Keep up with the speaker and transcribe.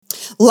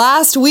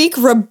Last week,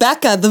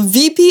 Rebecca, the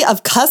VP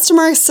of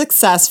Customer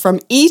Success from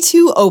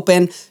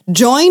E2Open,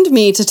 joined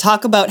me to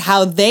talk about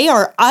how they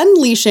are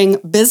unleashing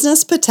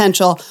business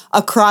potential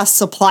across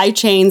supply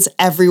chains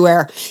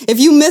everywhere.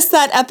 If you missed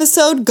that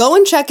episode, go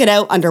and check it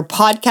out under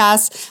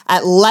podcasts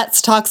at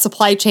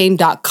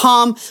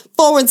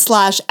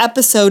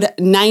letstalksupplychain.com/episode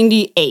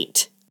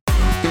 98.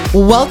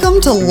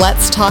 Welcome to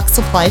Let's Talk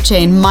Supply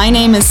Chain. My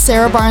name is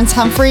Sarah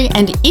Barnes-Humphrey,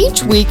 and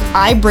each week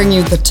I bring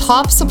you the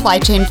top supply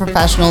chain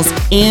professionals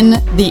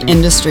in the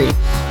industry.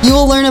 You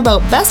will learn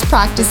about best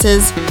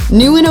practices,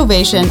 new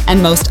innovation,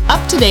 and most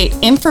up-to-date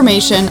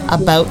information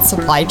about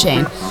supply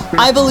chain.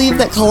 I believe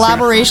that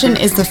collaboration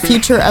is the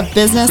future of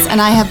business,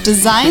 and I have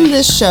designed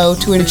this show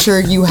to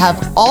ensure you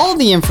have all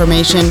the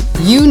information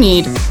you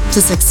need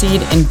to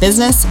succeed in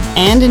business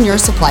and in your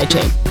supply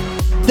chain.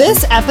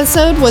 This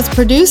episode was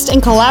produced in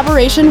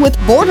collaboration with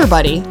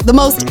BorderBuddy, the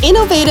most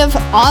innovative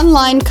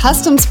online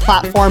customs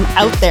platform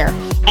out there.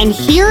 And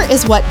here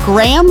is what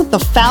Graham, the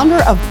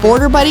founder of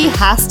BorderBuddy,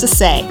 has to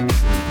say.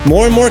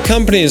 More and more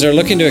companies are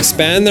looking to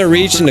expand their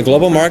reach into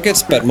global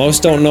markets, but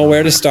most don't know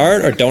where to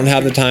start or don't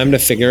have the time to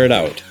figure it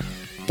out.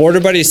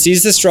 BorderBuddy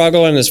sees the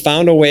struggle and has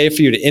found a way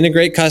for you to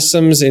integrate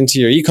customs into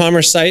your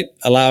e-commerce site,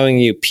 allowing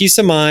you peace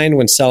of mind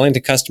when selling to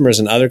customers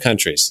in other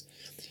countries.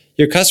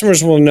 Your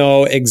customers will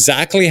know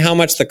exactly how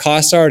much the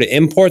costs are to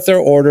import their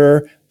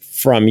order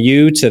from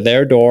you to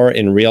their door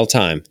in real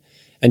time.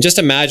 And just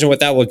imagine what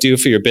that will do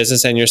for your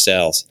business and your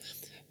sales.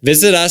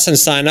 Visit us and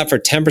sign up for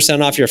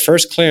 10% off your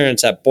first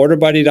clearance at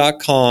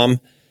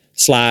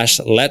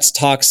borderbuddy.com/Let's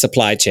Talk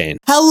Supply Chain.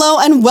 Hello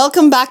and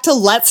welcome back to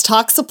Let's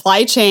Talk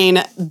Supply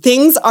Chain.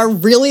 Things are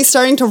really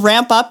starting to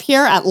ramp up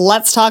here at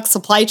Let's Talk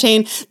Supply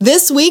Chain.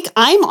 This week,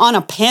 I'm on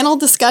a panel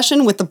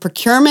discussion with the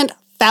Procurement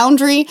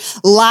Foundry.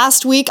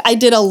 Last week, I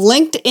did a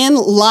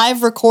LinkedIn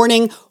live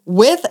recording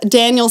with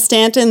Daniel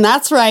Stanton.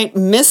 That's right,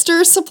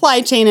 Mr.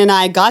 Supply Chain and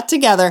I got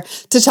together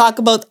to talk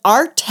about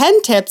our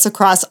 10 tips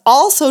across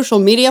all social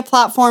media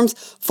platforms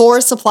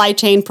for supply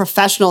chain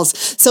professionals.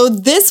 So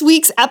this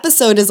week's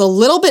episode is a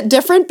little bit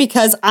different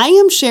because I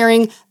am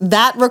sharing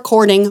that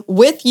recording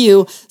with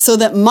you so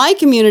that my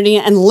community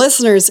and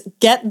listeners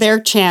get their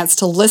chance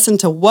to listen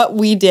to what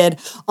we did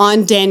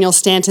on Daniel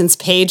Stanton's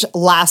page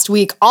last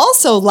week.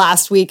 Also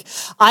last week,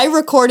 I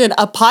recorded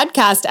a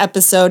podcast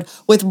episode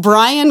with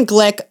Brian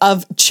Glick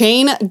of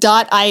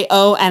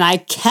Chain.io, and I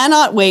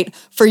cannot wait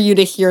for you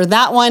to hear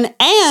that one.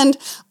 And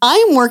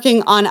I'm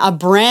working on a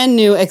brand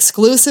new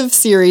exclusive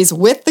series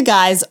with the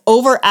guys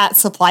over at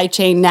Supply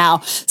Chain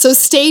Now. So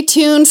stay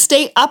tuned,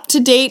 stay up to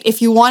date.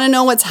 If you want to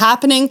know what's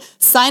happening,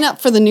 sign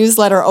up for the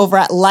newsletter over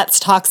at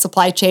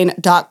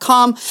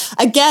letstalksupplychain.com.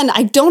 Again,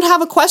 I don't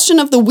have a question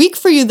of the week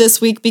for you this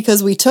week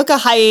because we took a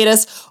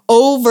hiatus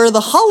over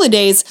the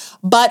holidays,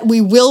 but we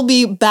will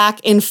be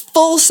back in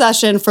full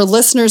session for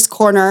Listener's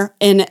Corner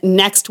in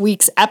next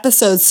week's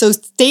episode. So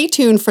stay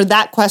tuned for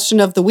that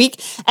question of the week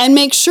and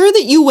make sure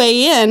that you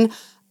weigh in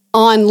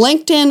on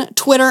LinkedIn,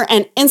 Twitter,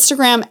 and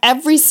Instagram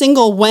every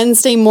single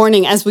Wednesday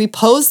morning as we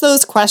pose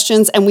those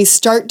questions and we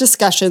start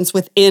discussions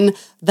within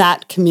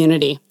that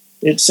community.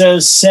 It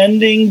says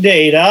sending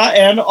data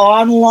and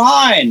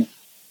online.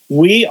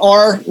 We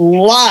are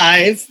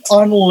live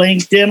on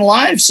LinkedIn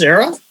Live,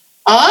 Sarah.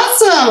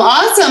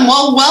 Awesome.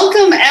 Well,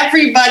 welcome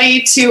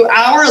everybody to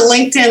our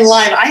LinkedIn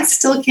Live. I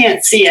still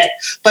can't see it,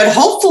 but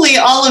hopefully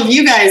all of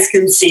you guys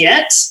can see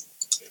it.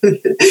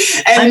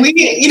 And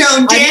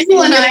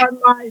Daniel and I on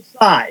my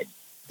side.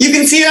 You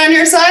can see it on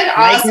your side?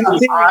 Awesome. I can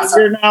see it.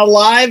 You're now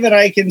live and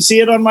I can see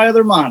it on my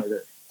other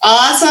monitor.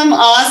 Awesome.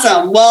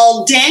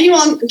 Well, Daniel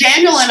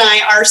and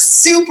I are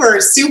super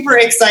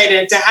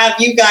excited to have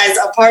you guys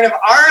a part of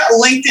our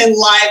LinkedIn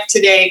Live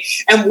today.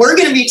 And we're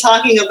going to be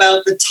talking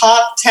about the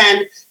top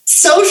 10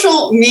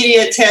 social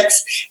media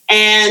tips.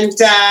 And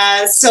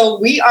so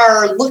we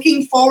are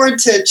looking forward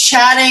to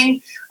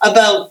chatting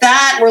about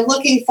that. We're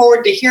looking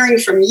forward to hearing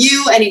from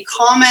you. Any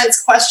comments,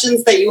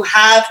 questions that you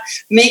have,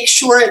 make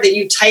sure that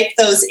you type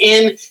those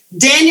in.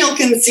 Daniel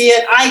can see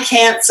it. I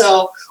can't.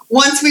 So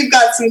once we've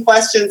got some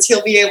questions,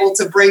 he'll be able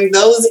to bring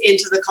those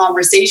into the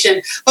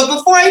conversation. But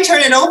before I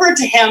turn it over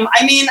to him,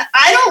 I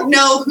don't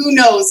know who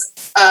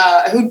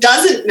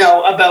doesn't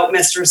know about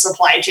Mr.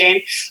 Supply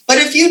Chain. But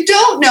if you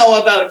don't know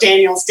about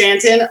Daniel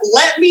Stanton,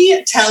 let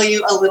me tell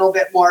you a little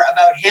bit more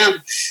about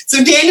him.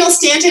 So Daniel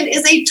Stanton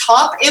is a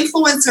top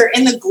influencer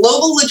in the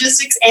global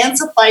logistics and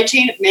supply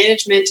chain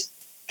management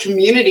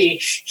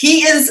community.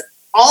 He is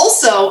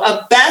also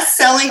a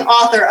best-selling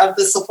author of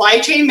the Supply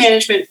Chain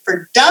Management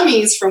for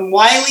Dummies from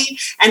Wiley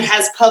and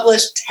has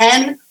published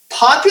 10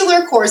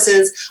 popular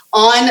courses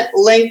on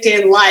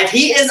LinkedIn Live.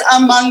 He is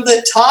among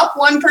the top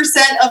 1%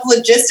 of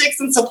logistics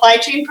and supply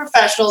chain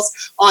professionals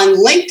on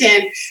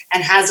LinkedIn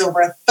and has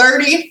over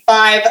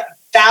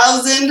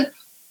 35,000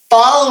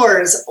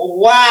 followers.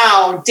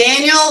 Wow.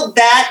 Daniel,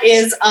 that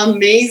is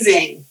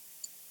amazing.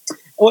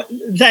 Well,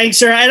 thanks,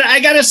 sir. I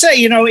got to say,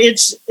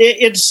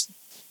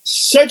 it's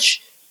such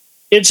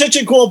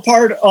a cool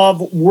part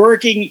of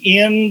working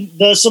in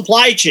the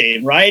supply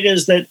chain, right?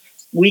 Is that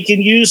we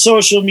can use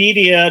social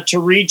media to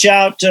reach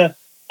out to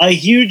a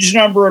huge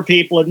number of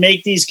people and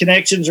make these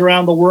connections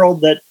around the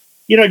world that,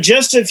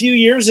 just a few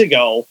years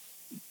ago,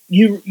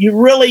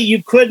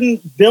 you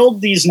couldn't build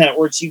these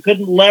networks. You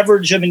couldn't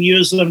leverage them and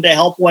use them to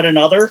help one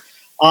another.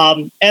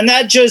 And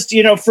that just,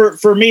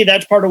 for me,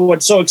 that's part of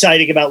what's so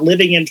exciting about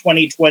living in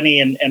 2020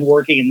 and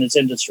working in this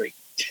industry.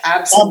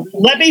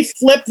 Absolutely. Let me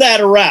flip that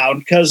around,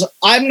 because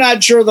I'm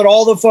not sure that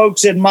all the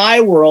folks in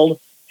my world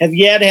have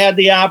yet had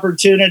the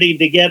opportunity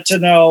to get to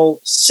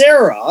know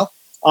Sarah.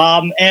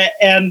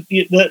 And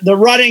the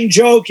running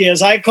joke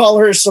is I call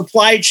her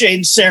Supply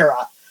Chain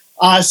Sarah.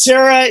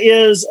 Sarah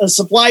is a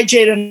supply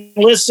chain and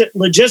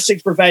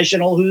logistics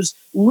professional who's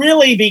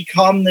really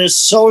become this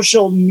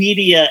social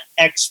media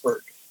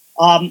expert.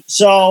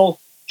 So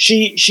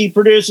she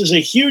produces a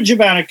huge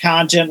amount of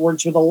content,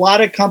 works with a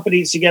lot of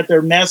companies to get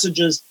their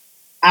messages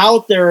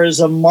out there as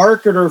a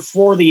marketer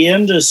for the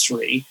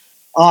industry.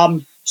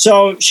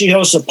 So she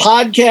hosts a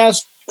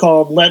podcast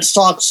called Let's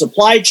Talk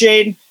Supply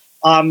Chain.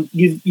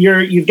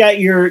 You've got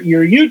your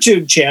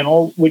YouTube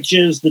channel, which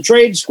is the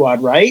Trade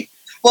Squad, right?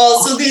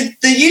 Well, so the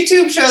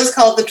YouTube show is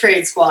called The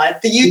Trade Squad.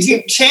 The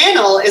YouTube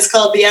channel is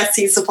called the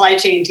SC Supply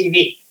Chain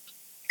TV.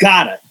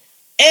 Got it.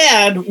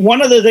 And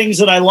one of the things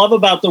that I love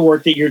about the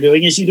work that you're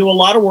doing is you do a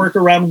lot of work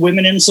around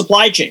women in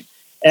supply chain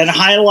and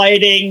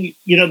highlighting,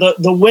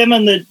 the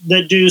women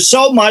that do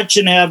so much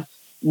and have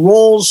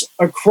roles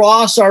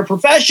across our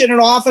profession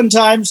and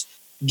oftentimes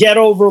get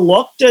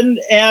overlooked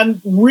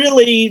and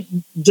really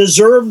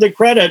deserve the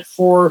credit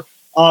for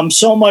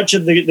so much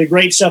of the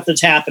great stuff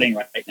that's happening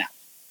right now.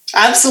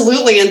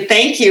 Absolutely. And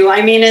thank you.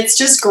 I mean, it's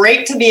just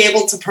great to be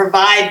able to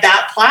provide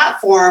that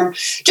platform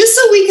just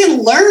so we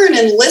can learn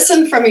and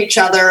listen from each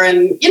other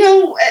and,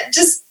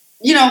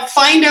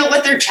 find out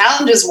what their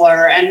challenges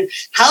were and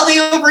how they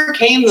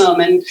overcame them.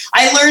 And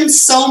I learned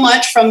so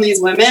much from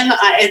these women.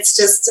 It's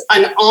just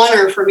an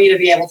honor for me to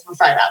be able to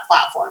provide that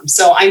platform.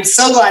 So I'm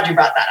so glad you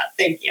brought that up.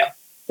 Thank you.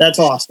 That's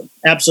awesome.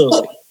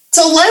 Absolutely.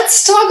 So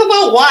let's talk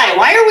about why.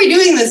 Why are we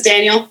doing this,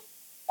 Daniel?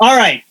 All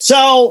right.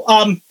 So,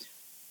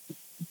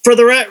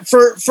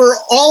 for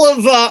all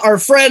of our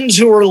friends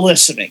who are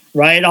listening,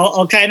 right?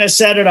 I'll kind of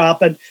set it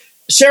up. And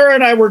Sarah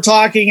and I were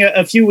talking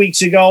a few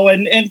weeks ago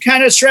and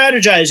kind of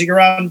strategizing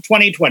around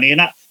 2020.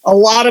 And a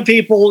lot of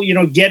people,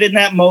 get in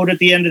that mode at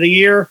the end of the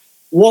year.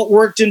 What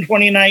worked in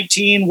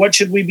 2019? What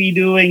should we be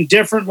doing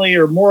differently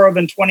or more of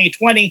in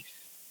 2020?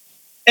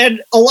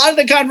 And a lot of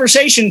the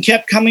conversation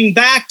kept coming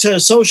back to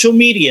social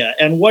media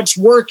and what's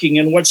working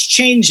and what's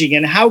changing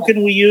and how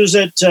can we use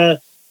it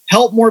to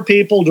help more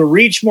people, to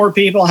reach more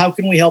people? How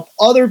can we help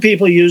other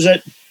people use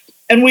it?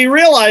 And we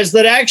realized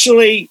that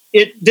actually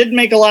it didn't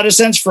make a lot of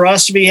sense for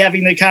us to be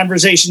having the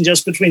conversation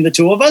just between the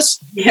two of us.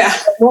 Yeah.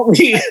 What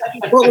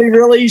we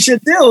really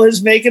should do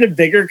is make it a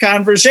bigger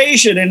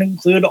conversation and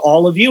include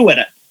all of you in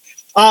it.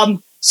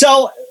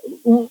 So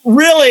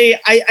really,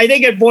 I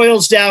think it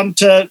boils down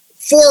to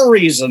 4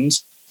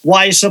 reasons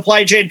why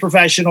supply chain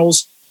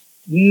professionals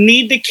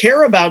need to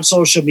care about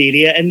social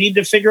media and need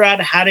to figure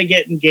out how to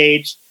get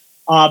engaged.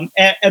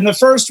 And the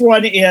first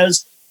one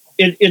is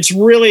it's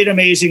really an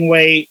amazing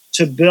way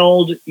to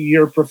build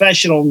your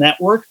professional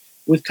network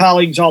with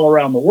colleagues all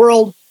around the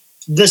world.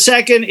 The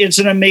second, it's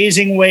an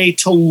amazing way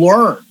to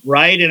learn,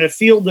 right? In a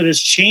field that is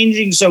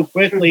changing so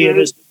quickly, it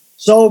is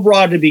so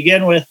broad to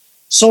begin with.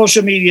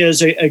 Social media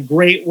is a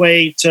great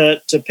way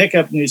to pick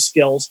up new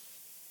skills.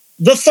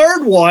 The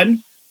third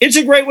one, it's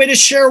a great way to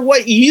share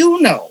what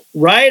you know,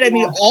 right? I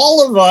mean,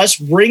 all of us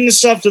bring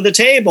stuff to the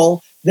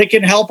table that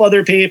can help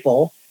other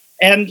people.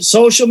 And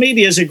social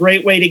media is a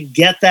great way to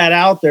get that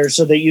out there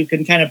so that you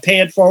can kind of pay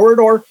it forward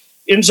or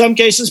in some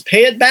cases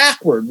pay it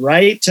backward,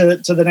 right, to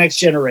the next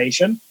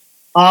generation.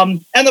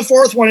 And the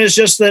fourth one is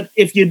just that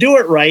if you do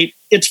it right,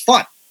 it's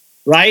fun,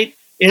 right?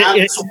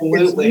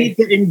 Absolutely. It's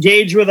neat to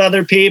engage with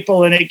other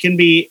people and it can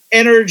be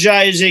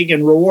energizing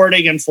and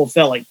rewarding and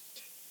fulfilling.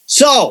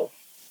 So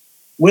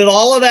with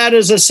all of that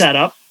as a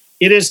setup,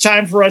 it is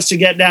time for us to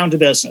get down to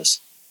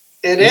business.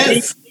 It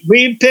is.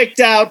 We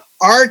picked out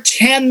our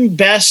 10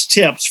 best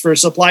tips for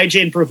supply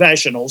chain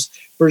professionals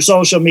for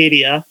social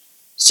media.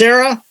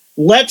 Sarah,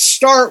 let's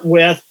start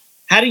with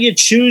how do you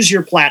choose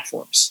your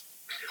platforms?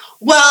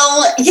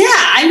 Well, yeah.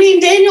 I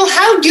mean, Daniel,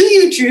 how do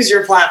you choose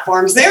your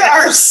platforms? There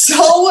are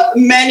so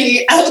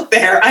many out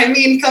there. I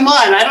mean, come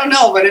on. I don't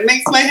know, but it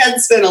makes my head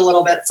spin a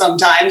little bit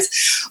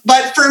sometimes.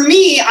 But for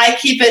me, I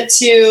keep it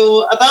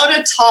to about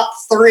a top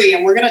 3,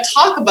 and we're going to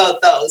talk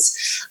about those.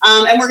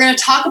 And we're going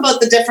to talk about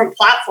the different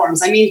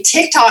platforms. I mean,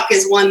 TikTok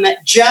is one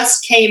that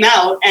just came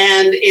out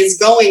and is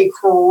going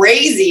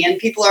crazy, and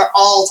people are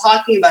all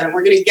talking about it.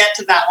 We're going to get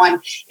to that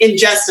one in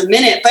just a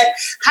minute. But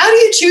how do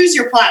you choose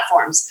your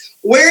platforms?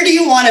 Where do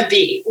you want to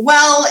be?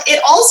 Well,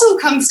 it also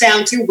comes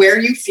down to where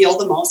you feel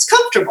the most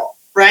comfortable,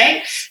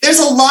 right? There's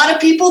a lot of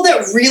people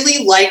that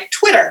really like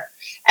Twitter.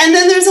 And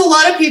then there's a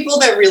lot of people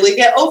that really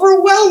get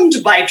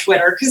overwhelmed by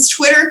Twitter because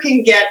Twitter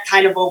can get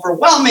kind of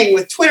overwhelming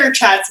with Twitter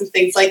chats and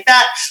things like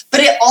that. But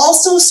it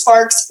also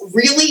sparks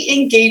really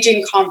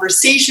engaging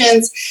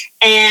conversations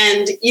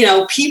and,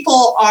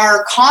 people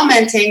are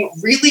commenting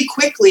really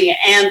quickly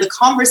and the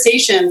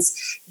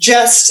conversations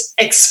just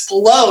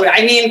explode.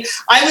 I mean,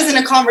 I was in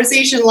a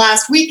conversation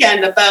last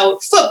weekend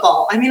about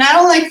football. I mean, I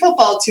don't like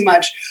football too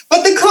much,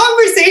 but the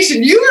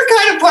conversation, you were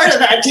kind of part of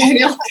that,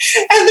 Daniel,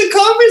 and the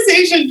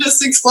conversation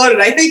just exploded.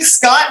 I think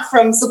Scott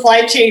from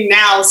Supply Chain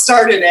Now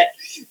started it.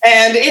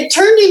 And it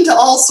turned into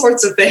all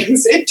sorts of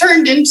things. It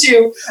turned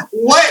into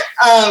what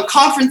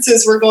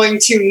conferences we're going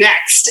to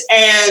next.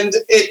 And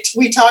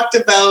we talked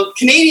about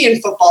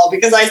Canadian football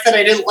because I said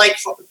I didn't like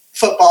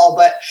football,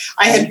 but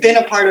I had been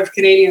a part of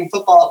Canadian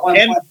football at one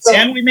point. So,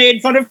 and we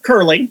made fun of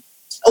curling.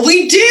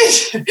 We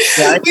did.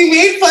 Right. We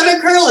made fun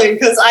of curling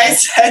because I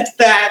said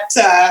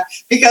that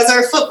because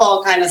our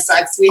football kind of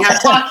sucks. We have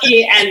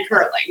hockey and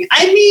curling.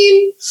 I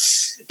mean,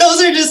 those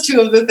are just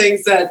two of the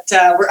things that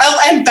were. Oh,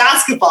 and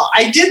basketball.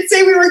 I did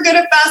say we were good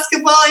at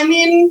basketball. I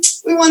mean,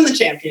 we won the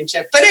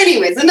championship. But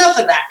anyways, enough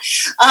of that.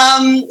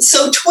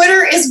 So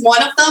Twitter is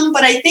one of them.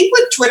 But I think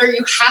with Twitter,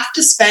 you have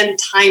to spend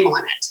time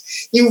on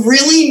it. You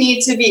really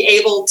need to be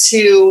able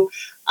to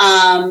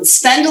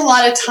spend a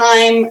lot of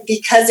time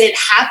because it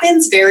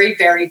happens very,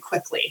 very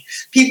quickly.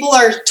 People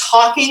are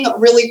talking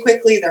really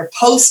quickly. They're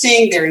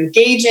posting, they're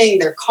engaging,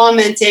 they're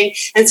commenting.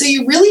 And so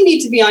you really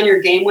need to be on your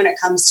game when it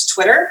comes to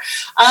Twitter.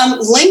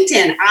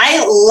 LinkedIn.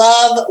 I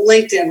love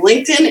LinkedIn.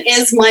 LinkedIn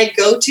is my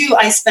go-to.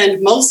 I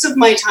spend most of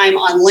my time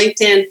on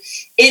LinkedIn.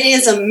 It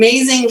is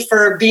amazing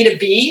for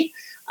B2B.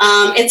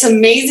 It's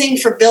amazing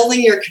for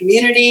building your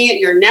community,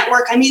 your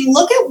network. I mean,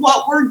 look at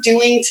what we're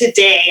doing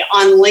today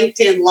on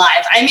LinkedIn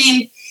Live. I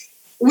mean,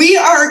 we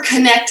are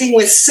connecting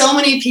with so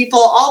many people.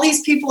 All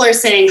these people are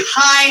saying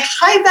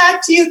hi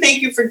back to you.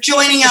 Thank you for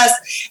joining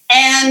us.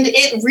 And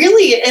it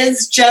really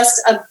is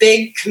just a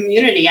big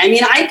community. I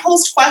mean, I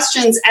post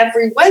questions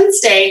every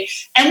Wednesday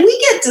and we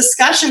get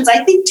discussions.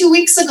 I think 2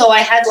 weeks ago, I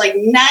had like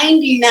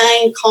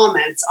 99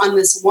 comments on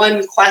this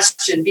one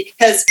question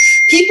because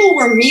people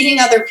were meeting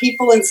other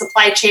people in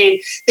supply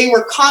chain. They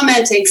were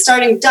commenting,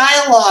 starting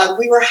dialogue.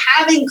 We were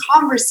having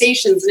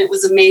conversations and it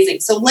was amazing.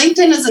 So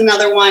LinkedIn is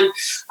another one.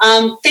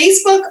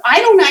 Facebook, I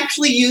don't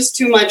actually use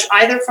too much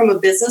either from a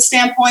business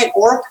standpoint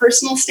or a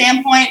personal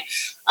standpoint.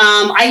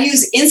 I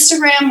use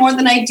Instagram more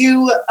than I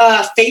do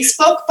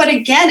Facebook, but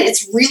again,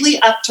 it's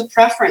really up to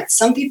preference.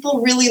 Some people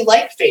really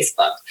like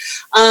Facebook.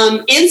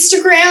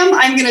 Instagram,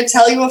 I'm going to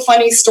tell you a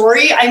funny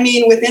story. I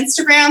mean, with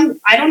Instagram,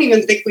 I don't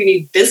even think we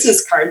need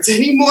business cards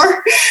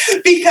anymore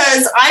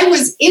because I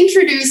was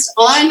introduced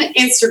on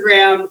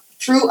Instagram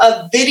through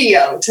a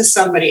video to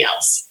somebody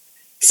else.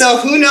 So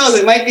who knows,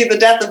 it might be the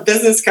death of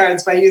business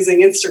cards by using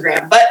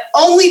Instagram, but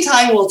only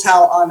time will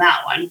tell on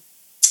that one.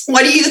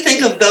 What do you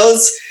think of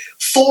those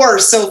 4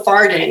 so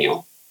far,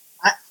 Daniel?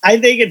 I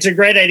think it's a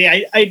great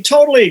idea. I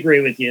totally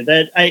agree with you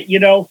that,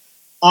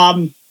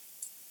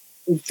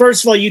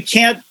 first of all, you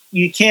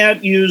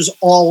can't use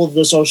all of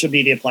the social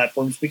media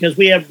platforms because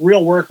we have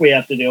real work we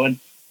have to do. And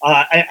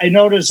I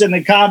noticed in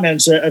the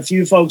comments, a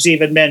few folks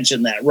even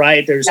mentioned that,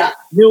 right? There's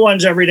new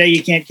ones every day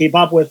you can't keep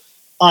up with.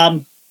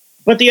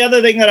 But the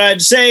other thing that I'd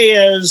say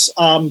is,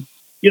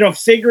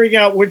 figuring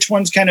out which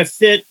ones kind of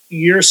fit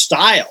your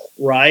style,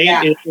 right?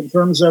 Yeah. In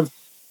terms of,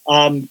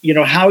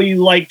 how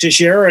you like to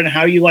share and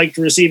how you like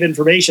to receive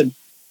information.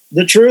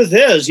 The truth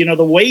is,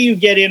 the way you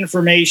get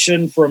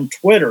information from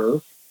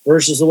Twitter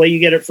versus the way you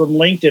get it from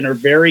LinkedIn are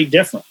very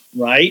different,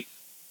 right?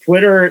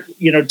 Twitter,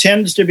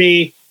 tends to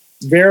be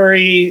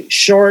very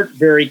short,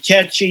 very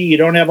catchy. You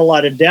don't have a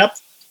lot of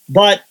depth,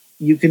 but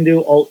you can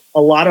do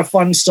a lot of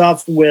fun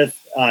stuff with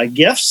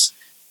GIFs.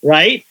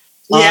 Right?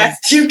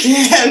 Yes, you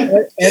can.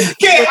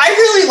 Okay, I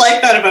really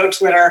like that about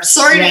Twitter.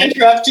 Sorry to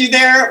interrupt you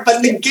there,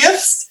 but the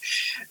GIFs,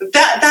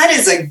 that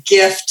is a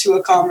gift to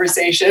a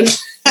conversation.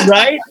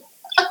 Right?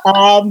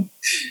 And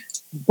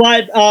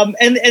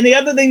the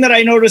other thing that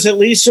I notice, at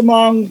least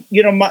among,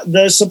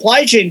 the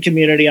supply chain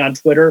community on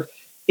Twitter,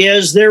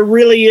 is there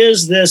really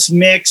is this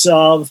mix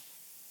of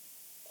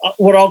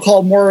what I'll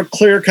call more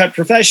clear-cut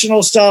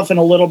professional stuff and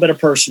a little bit of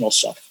personal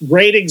stuff.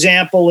 Great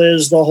example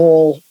is the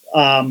whole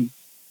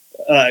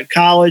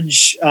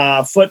college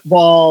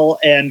football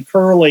and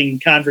curling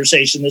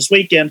conversation this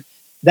weekend.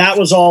 That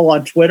was all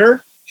on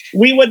Twitter.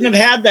 We wouldn't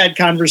have had that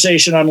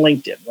conversation on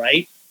LinkedIn,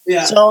 right?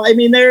 Yeah. So, I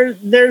mean, there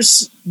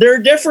are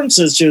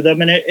differences to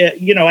them. And,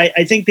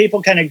 I think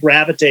people kind of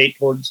gravitate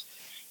towards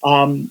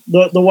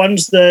the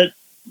ones that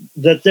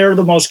they're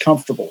the most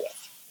comfortable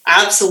with.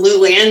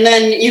 Absolutely. And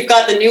then you've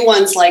got the new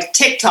ones like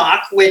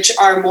TikTok, which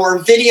are more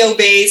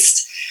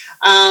video-based.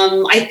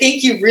 I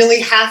think you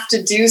really have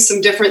to do some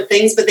different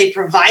things, but they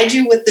provide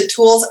you with the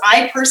tools.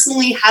 I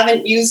personally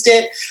haven't used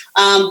it,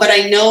 but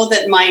I know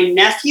that my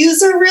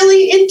nephews are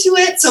really into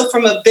it. So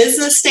from a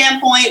business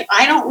standpoint,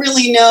 I don't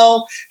really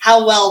know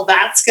how well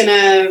that's going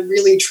to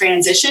really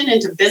transition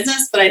into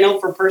business, but I know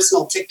for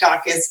personal,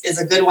 TikTok is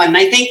a good one. And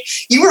I think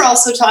you were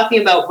also talking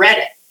about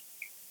Reddit.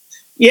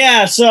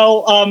 Yeah,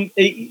 so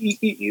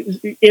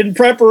in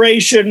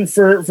preparation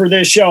for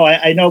this show,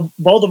 I know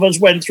both of us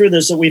went through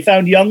this, that we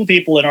found young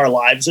people in our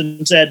lives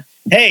and said,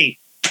 hey,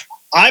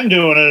 I'm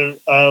doing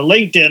a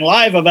LinkedIn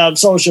Live about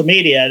social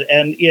media.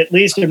 And at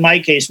least in my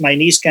case, my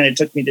niece kind of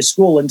took me to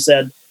school and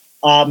said,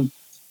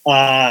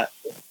 I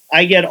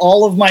get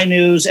all of my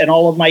news and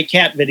all of my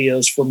cat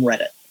videos from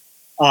Reddit.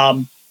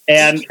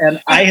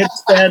 And I had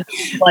spent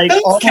like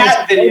almost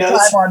no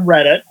time on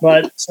Reddit,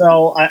 but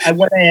so I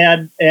went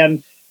ahead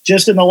and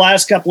just in the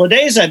last couple of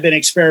days, I've been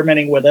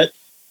experimenting with it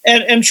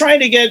and trying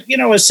to get,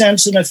 a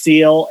sense and a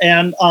feel.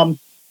 And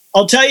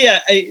I'll tell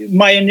you,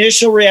 my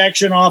initial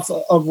reaction off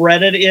of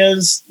Reddit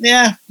is,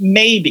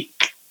 maybe.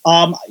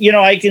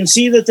 I can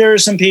see that there are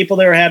some people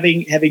that are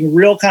having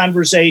real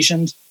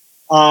conversations,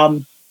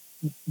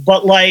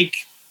 but like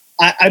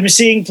I'm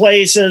seeing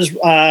places,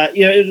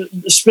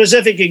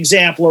 specific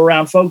example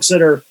around folks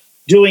that are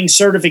doing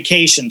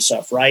certification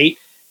stuff, right?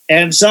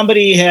 And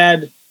somebody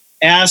had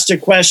asked a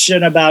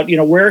question about,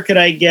 where could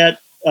I get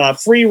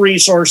free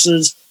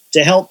resources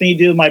to help me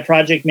do my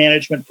project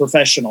management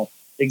professional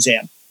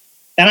exam?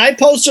 And I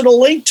posted a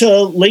link to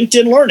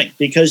LinkedIn Learning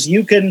because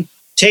you can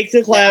take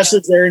the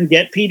classes there and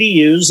get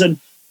PDUs. And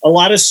a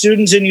lot of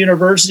students in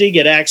university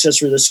get access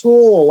through the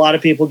school. A lot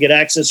of people get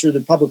access through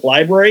the public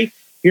library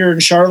here in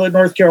Charlotte,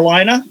 North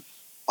Carolina.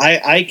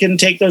 I can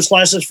take those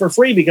classes for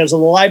free because of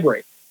the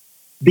library.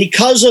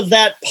 Because of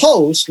that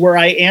post where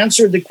I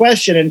answered the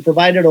question and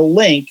provided a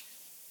link,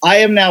 I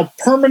am now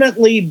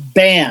permanently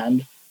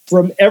banned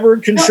from ever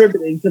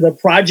contributing to the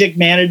project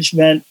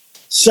management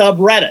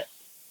subreddit.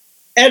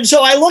 And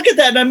so I look at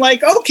that and I'm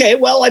like, okay,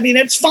 well, I mean,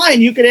 it's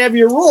fine. You can have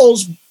your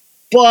rules,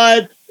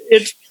 but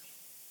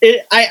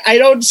I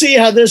don't see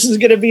how this is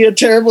going to be a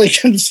terribly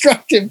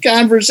constructive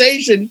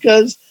conversation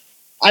because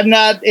I'm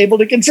not able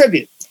to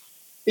contribute.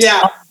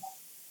 Yeah.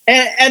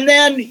 And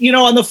then,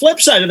 on the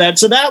flip side of that,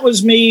 so that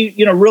was me,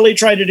 really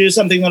trying to do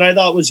something that I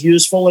thought was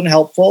useful and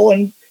helpful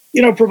and,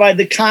 provide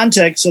the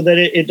context so that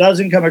it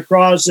doesn't come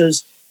across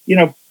as,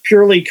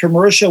 purely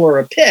commercial or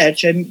a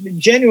pitch. And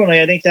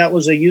genuinely, I think that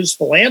was a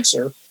useful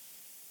answer.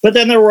 But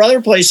then there were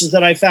other places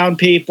that I found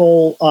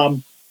people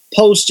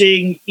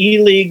posting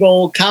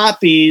illegal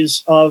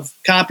copies of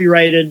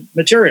copyrighted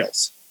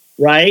materials,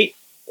 right?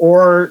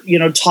 Or,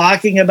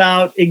 talking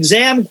about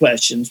exam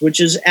questions, which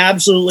is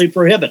absolutely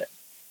prohibited.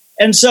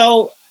 And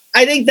so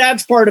I think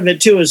that's part of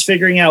it, too, is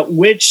figuring out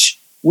which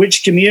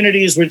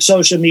communities, which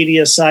social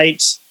media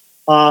sites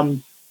are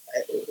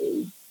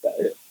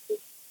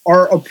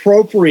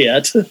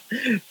appropriate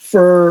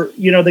for,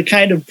 the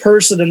kind of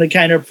person and the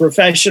kind of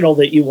professional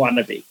that you want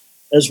to be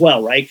as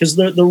well, right? Because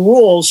the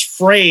rules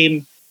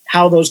frame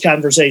how those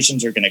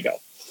conversations are going to go.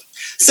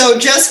 So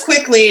just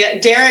quickly,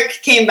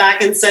 Derek came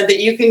back and said that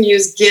you can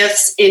use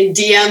GIFs in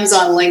DMs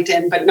on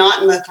LinkedIn, but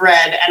not in the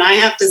thread. And I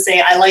have to say,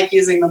 I like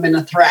using them in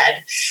a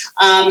thread.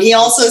 He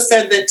also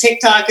said that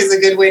TikTok is a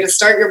good way to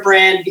start your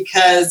brand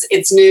because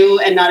it's new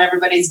and not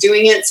everybody's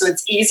doing it. So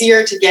it's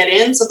easier to get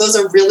in. So those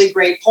are really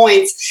great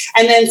points.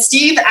 And then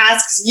Steve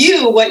asks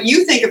you what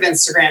you think of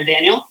Instagram,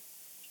 Daniel.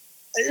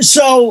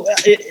 So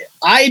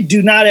I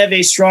do not have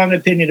a strong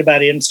opinion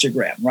about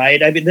Instagram,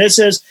 right? I mean,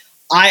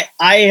 I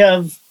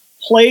have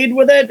played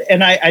with it,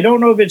 and I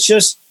don't know if it's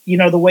just,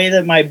 the way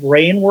that my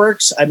brain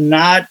works. I'm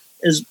not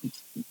as,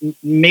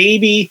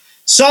 maybe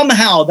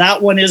somehow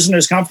that one isn't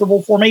as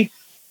comfortable for me.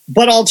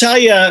 But I'll tell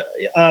you,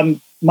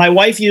 my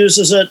wife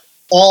uses it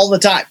all the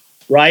time,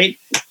 right?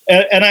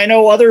 And I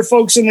know other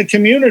folks in the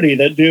community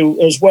that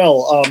do as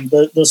well.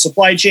 The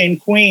supply chain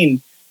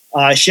queen,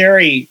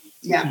 Sherry,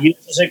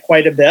 uses it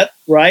quite a bit,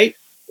 right?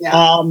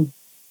 Yeah.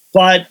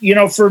 But,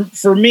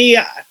 for me,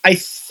 I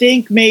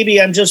think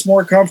maybe I'm just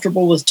more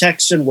comfortable with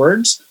text and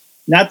words.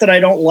 Not that I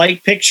don't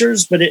like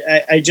pictures, but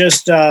I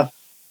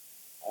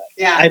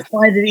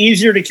find it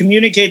easier to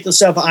communicate the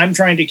stuff I'm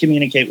trying to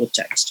communicate with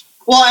text.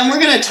 Well, and we're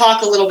going to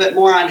talk a little bit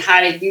more on how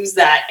to use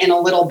that in a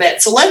little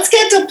bit. So let's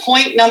get to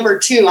point number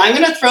 2. I'm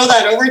going to throw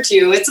that over to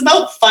you. It's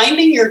about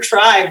finding your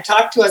tribe.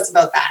 Talk to us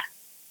about that.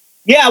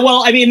 Yeah,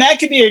 well, I mean, that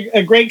could be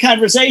a great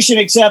conversation,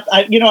 except,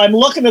 I'm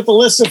looking at the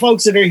list of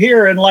folks that are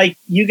here and like,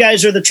 you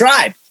guys are the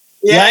tribe.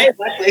 Yeah, right?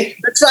 Exactly.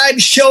 The tribe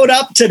showed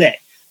up today.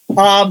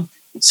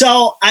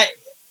 So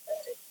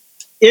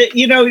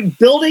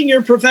building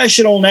your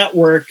professional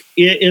network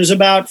is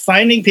about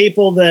finding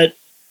people that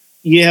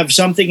you have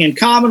something in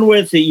common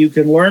with that you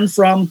can learn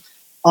from.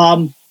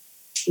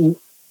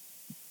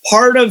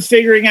 Part of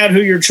figuring out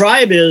who your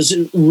tribe is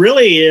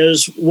really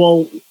is,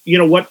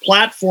 what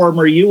platform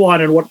are you on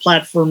and what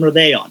platform are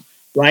they on,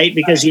 right?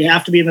 Because you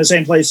have to be in the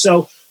same place.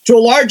 So to a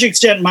large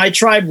extent, my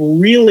tribe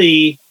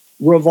really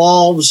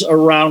revolves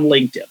around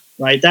LinkedIn,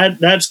 right?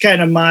 That's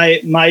kind of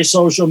my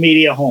social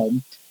media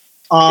home.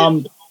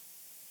 One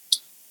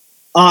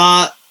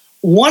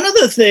of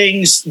the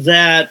things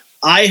that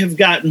I have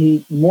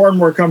gotten more and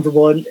more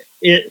comfortable in,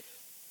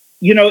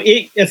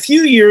 a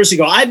few years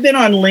ago, I've been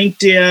on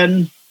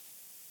LinkedIn.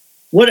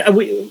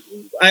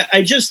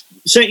 I just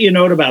sent you a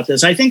note about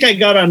this. I think I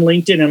got on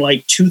LinkedIn in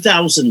like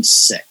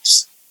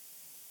 2006.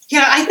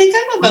 Yeah, I think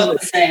I'm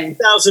about the same.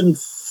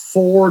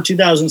 2004,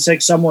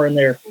 2006, somewhere in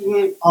there.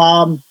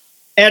 Mm-hmm.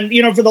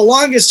 And, for the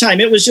longest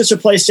time, it was just a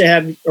place to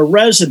have a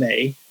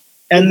resume.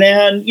 And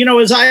then,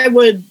 as I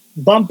would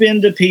bump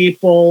into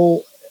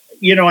people,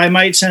 I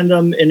might send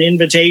them an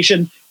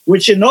invitation,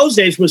 which in those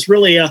days was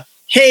really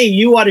hey,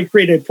 you ought to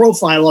create a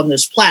profile on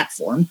this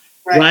platform,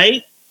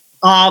 right?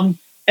 And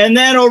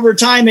then over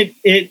time,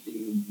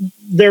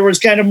 there was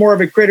kind of more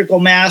of a critical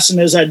mass. And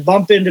as I'd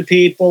bump into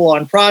people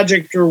on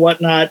project or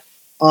whatnot,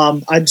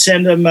 I'd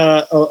send them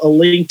a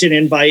LinkedIn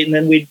invite, and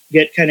then we'd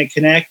get kind of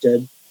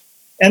connected.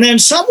 And then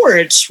somewhere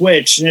it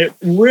switched, and it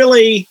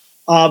really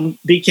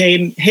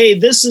became, hey,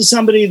 this is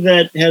somebody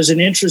that has an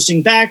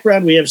interesting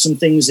background. We have some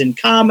things in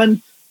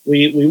common.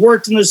 We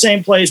worked in the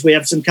same place. We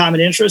have some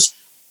common interests.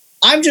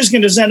 I'm just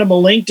going to send them a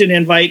LinkedIn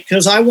invite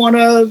because I want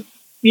to,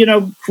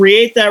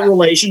 create that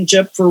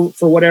relationship for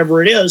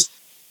whatever it is.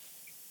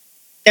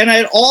 And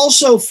I'd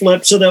also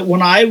flip so that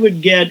when I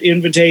would get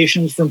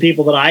invitations from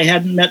people that I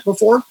hadn't met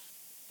before,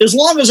 as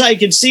long as I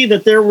could see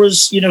that there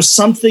was,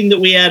 something that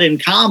we had in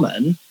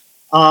common,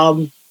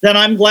 then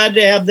I'm glad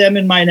to have them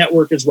in my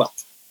network as well.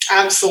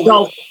 Absolutely.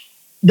 So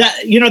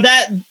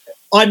that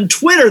on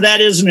Twitter, that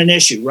isn't an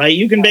issue, right?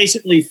 You can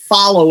basically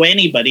follow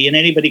anybody and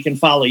anybody can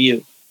follow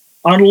you.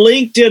 On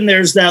LinkedIn,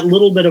 there's that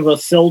little bit of a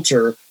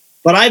filter,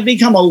 but I've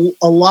become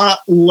a lot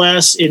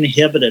less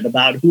inhibited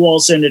about who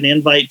I'll send an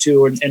invite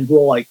to and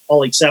who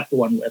I'll accept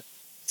one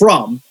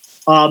from.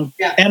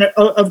 And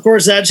of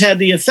course, that's had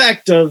the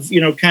effect of,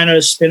 kind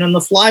of spinning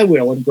the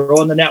flywheel and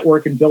growing the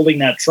network and building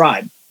that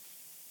tribe.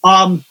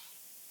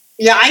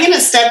 Yeah, I'm going to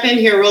step in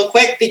here real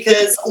quick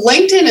because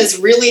LinkedIn has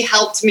really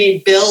helped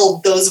me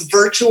build those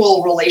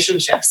virtual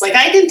relationships. Like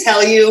I can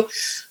tell you,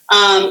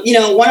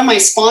 one of my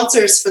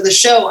sponsors for the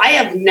show, I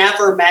have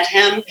never met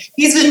him.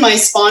 He's been my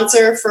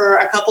sponsor for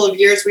a couple of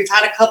years. We've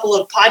had a couple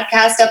of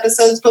podcast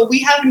episodes, but we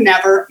have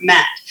never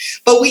met.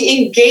 But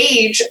we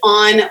engage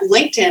on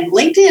LinkedIn.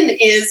 LinkedIn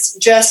is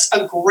just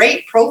a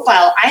great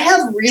profile. I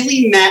have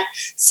really met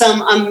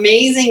some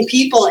amazing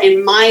people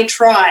in my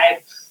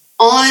tribe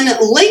on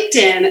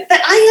LinkedIn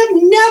that I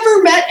have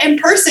never met in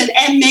person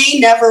and may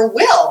never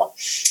will.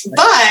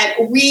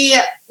 But we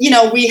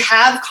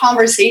have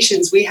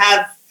conversations. We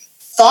have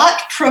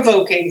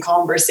thought-provoking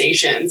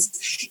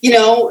conversations.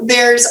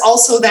 There's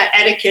also that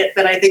etiquette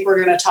that I think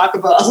we're going to talk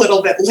about a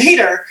little bit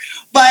later.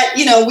 But,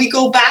 we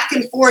go back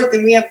and forth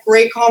and we have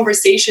great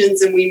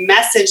conversations and we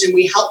message and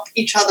we help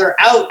each other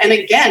out. And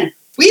again,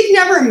 we've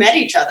never met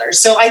each other.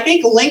 So I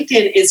think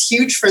LinkedIn is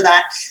huge for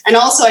that. And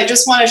also, I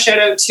just want to shout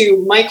out to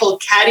Michael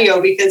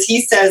Cadio because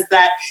he says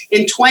that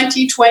in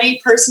 2020,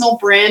 personal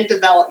brand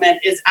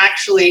development is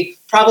actually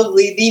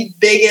probably the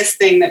biggest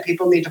thing that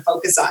people need to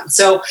focus on.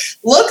 So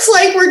looks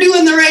like we're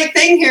doing the right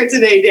thing here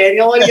today,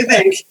 Daniel. What do you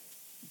think?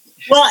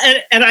 Well,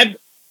 and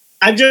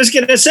I'm just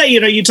going to say,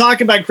 you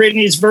talk about creating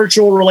these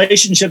virtual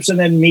relationships and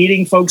then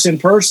meeting folks in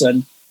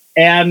person.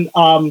 And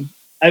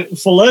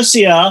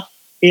Felicia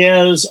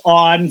is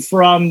on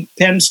from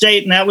Penn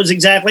State, and that was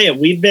exactly it.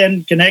 We've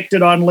been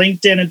connected on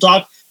LinkedIn and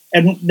talked,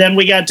 and then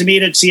we got to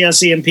meet at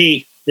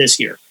CSCMP this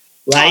year,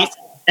 right? Awesome.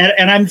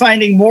 And I'm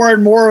finding more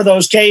and more of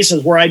those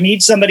cases where I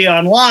meet somebody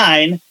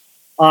online,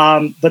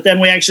 but then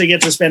we actually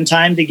get to spend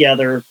time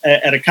together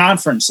at a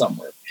conference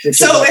somewhere.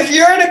 So if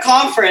you're at a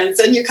conference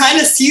and you kind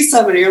of see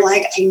somebody, you're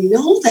like, I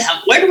know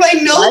them. Where do I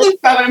know them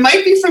from? And it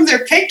might be from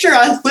their picture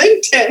on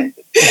LinkedIn.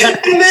 And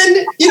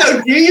then,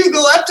 do you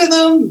go up to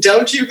them?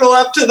 Don't you go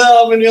up to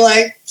them? And you're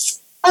like,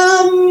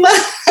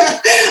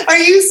 are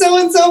you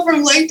so-and-so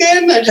from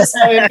LinkedIn? I just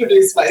want to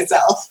introduce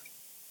myself.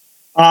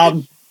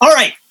 All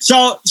right.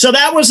 So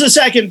that was the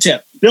second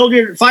tip.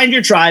 Find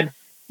your tribe.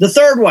 The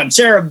third one,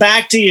 Sarah,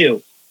 back to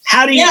you.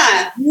 How do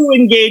you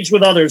engage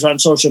with others on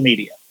social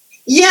media?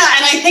 Yeah,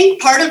 and I think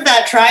part of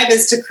that tribe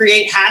is to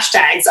create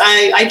hashtags.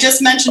 I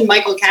just mentioned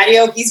Michael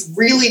Cadio. He's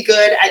really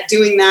good at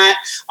doing that.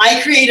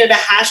 I created a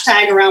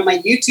hashtag around my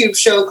YouTube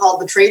show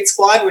called The Trade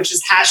Squad, which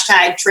is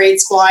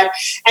 #TradeSquad.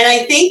 And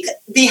I think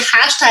the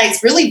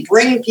hashtags really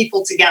bring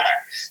people together.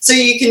 So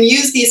you can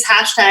use these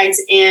hashtags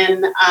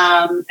and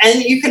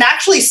you can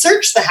actually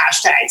search the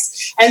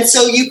hashtags. And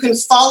so you can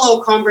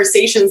follow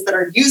conversations that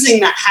are using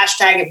that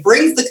hashtag. It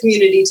brings the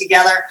community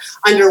together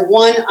under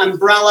one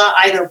umbrella,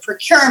 either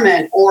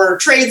procurement or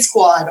Trade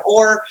Squad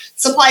or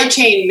Supply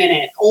Chain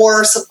Minute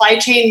or Supply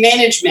Chain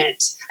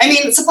Management. I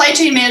mean, supply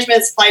chain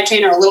management, supply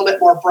chain are a little bit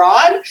more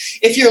broad.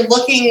 If you're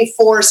looking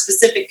for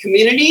specific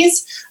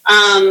communities,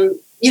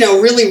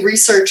 really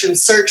research and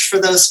search for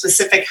those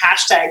specific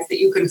hashtags that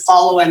you can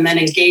follow and then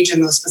engage in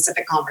those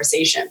specific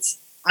conversations.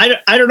 I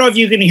don't know if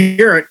you can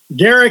hear it.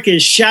 Derek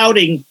is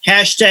shouting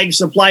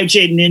 #Supply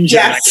Chain Ninja.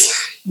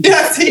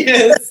 Yes, he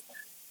is.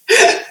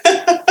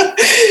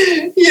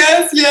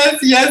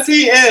 Yes,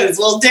 he is.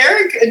 Well,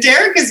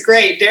 Derek is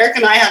great. Derek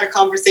and I had a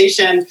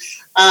conversation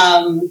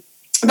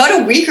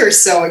about a week or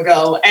so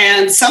ago,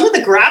 and some of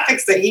the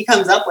graphics that he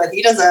comes up with,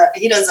 he does a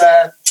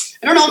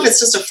I don't know if it's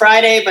just a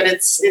Friday, but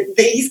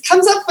he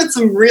comes up with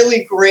some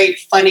really great,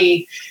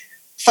 funny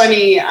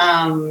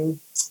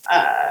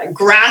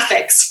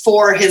graphics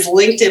for his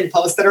LinkedIn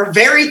posts that are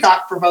very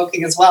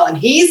thought-provoking as well. And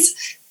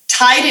he's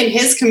tied in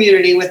his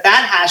community with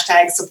that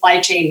hashtag supply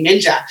chain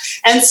ninja.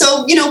 And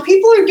so,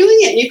 people are doing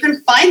it and you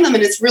can find them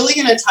and it's really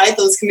going to tie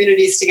those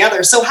communities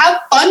together. So have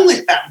fun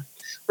with them,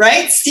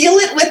 right? Seal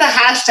it with a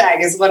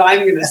hashtag is what I'm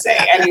going to say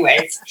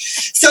anyways.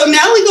 So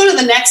now we go to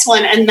the next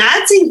one, and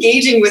that's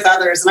engaging with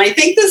others. And I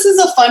think this is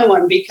a fun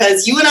one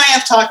because you and I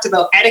have talked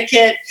about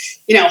etiquette.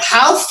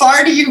 How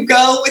far do you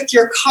go with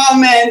your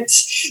comment?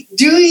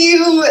 Do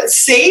you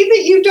say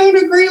that you don't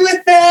agree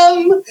with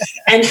them?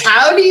 And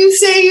how do you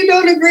say you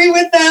don't agree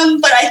with them?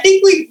 But I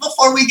think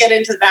before we get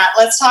into that,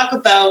 let's talk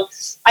about,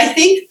 I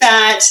think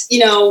that,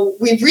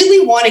 we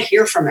really want to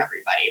hear from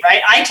everybody,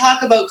 right? I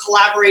talk about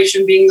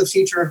collaboration being the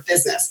future of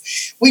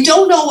business. We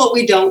don't know what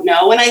we don't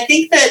know. And I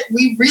think that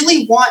we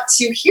really want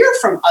to hear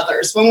from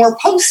others when we're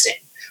posting,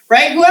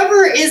 right?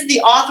 Whoever is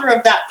the author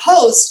of that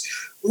post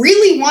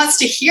really wants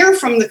to hear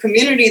from the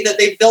community that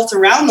they've built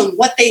around them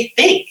what they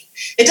think.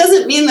 It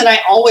doesn't mean that I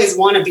always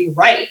want to be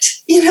right.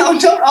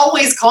 Don't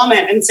always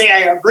comment and say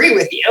I agree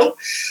with you.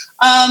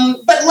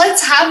 But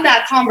let's have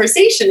that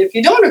conversation. If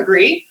you don't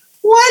agree,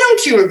 why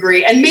don't you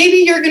agree? And maybe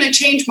you're going to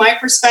change my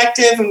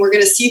perspective and we're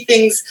going to see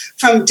things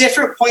from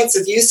different points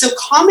of view. So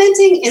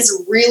commenting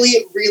is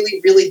really, really,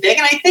 really big.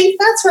 And I think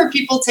that's where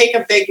people take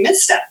a big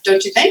misstep,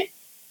 don't you think?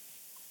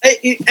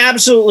 It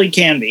absolutely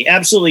can be.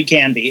 Absolutely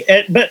can be.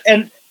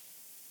 The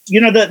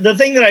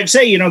thing that I'd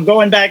say,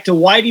 going back to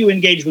why do you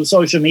engage with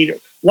social media?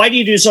 Why do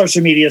you do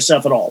social media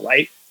stuff at all,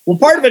 right? Well,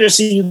 part of it is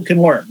so you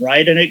can learn,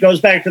 right? And it goes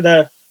back to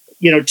the,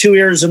 2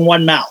 ears and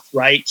 1 mouth,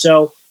 right?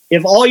 So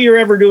if all you're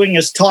ever doing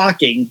is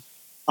talking,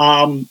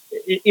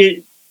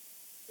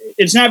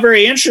 it's not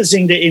very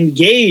interesting to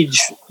engage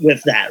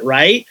with that,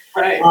 right?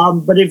 Right.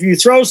 But if you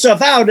throw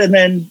stuff out and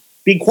then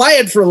be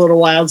quiet for a little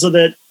while so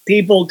that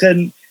people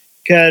can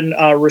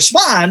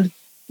respond,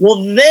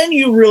 well, then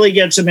you really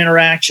get some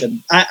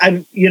interaction.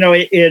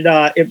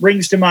 It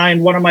brings to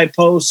mind one of my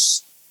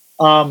posts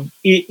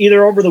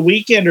either over the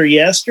weekend or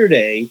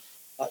yesterday.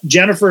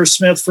 Jennifer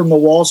Smith from the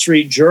Wall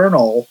Street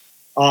Journal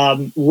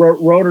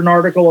wrote an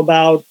article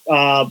about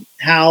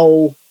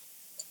how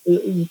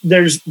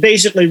there's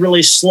basically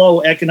really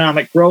slow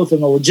economic growth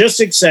in the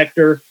logistics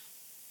sector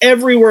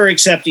everywhere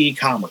except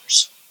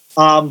e-commerce.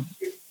 I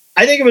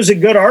think it was a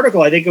good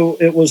article. I think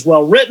it was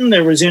well written.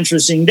 There was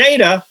interesting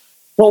data.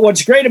 But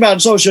what's great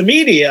about social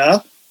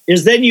media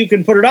is then you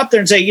can put it up there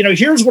and say,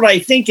 here's what I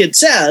think it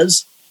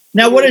says.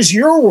 Now, what does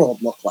your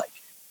world look like?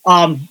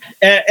 My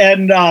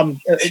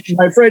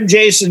friend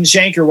Jason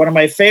Schenker, one of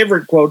my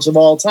favorite quotes of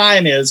all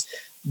time is,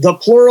 the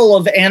plural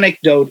of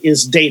anecdote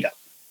is data,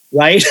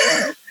 right?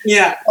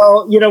 Yeah.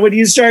 So, when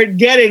you start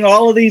getting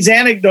all of these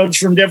anecdotes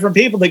from different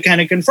people that kind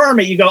of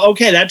confirm it, you go,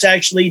 okay, that's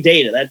actually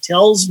data. That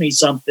tells me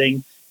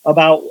something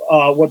about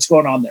what's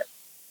going on there.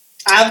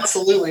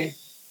 Absolutely.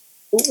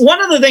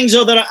 One of the things,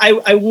 though, that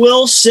I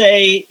will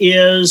say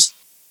is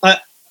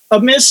a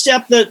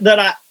misstep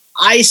that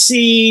I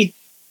see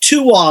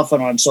too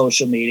often on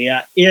social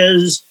media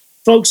is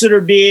folks that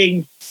are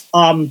being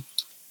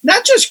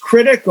not just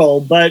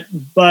critical, but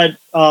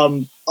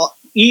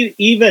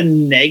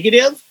even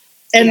negative.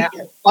 And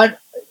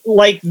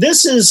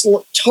this is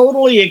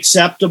totally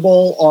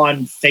acceptable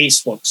on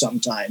Facebook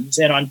sometimes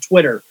and on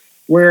Twitter,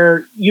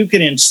 where you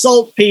can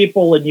insult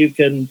people and you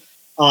can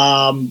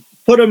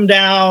put them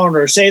down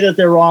or say that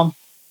they're wrong.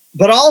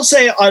 But I'll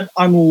say on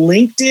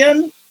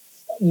LinkedIn,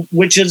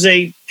 which is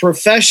a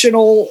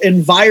professional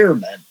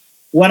environment,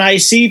 when I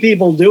see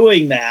people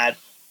doing that,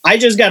 I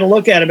just got to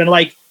look at them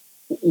and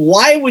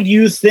why would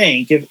you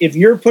think, if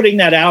you're putting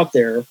that out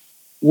there,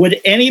 would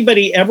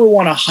anybody ever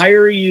want to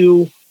hire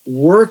you,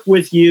 work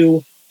with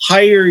you,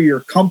 hire your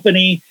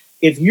company?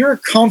 If you're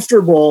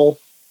comfortable,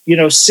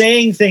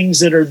 saying things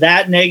that are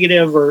that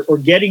negative or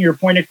getting your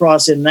point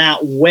across in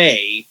that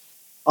way,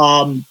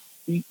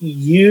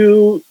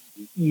 you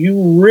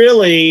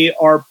really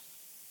are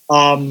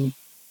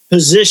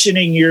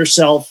positioning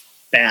yourself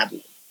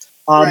badly.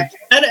 Right.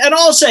 And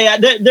I'll say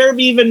there have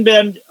even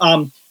been,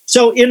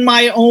 so in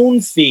my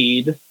own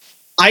feed,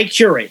 I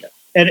curate it.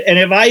 And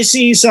if I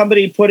see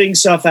somebody putting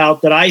stuff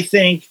out that I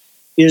think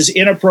is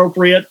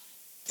inappropriate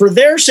for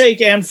their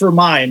sake and for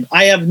mine,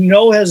 I have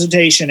no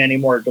hesitation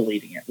anymore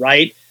deleting it,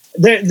 right?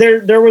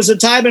 There was a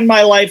time in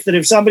my life that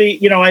if somebody,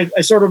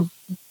 I sort of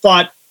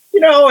thought,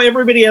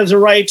 everybody has a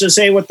right to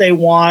say what they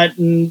want,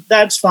 and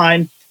that's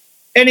fine.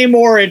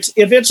 Anymore, if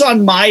it's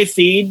on my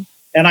feed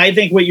and I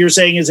think what you're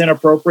saying is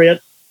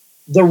inappropriate,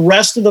 the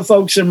rest of the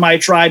folks in my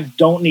tribe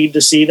don't need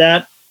to see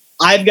that.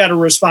 I've got a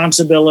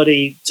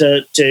responsibility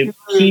to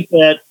keep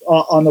it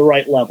on the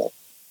right level.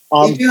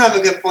 You do have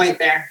a good point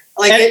there.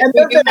 We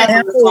do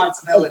have a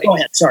responsibility. Go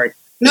ahead, sorry.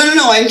 No.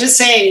 I'm just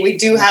saying we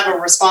do have a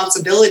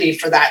responsibility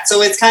for that.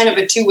 So it's kind of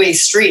a two-way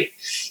street.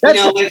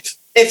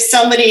 If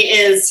somebody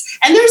is,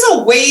 and there's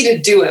a way to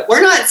do it.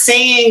 We're not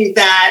saying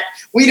that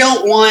we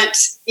don't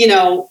want,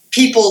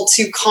 people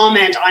to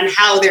comment on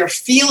how they're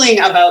feeling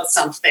about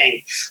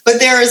something, but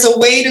there is a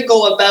way to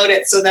go about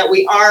it so that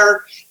we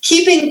are,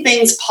 keeping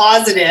things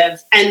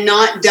positive and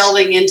not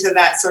delving into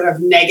that sort of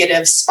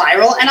negative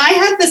spiral. And I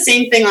had the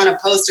same thing on a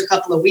post a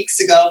couple of weeks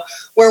ago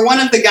where one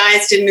of the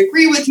guys didn't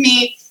agree with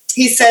me.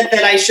 He said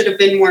that I should have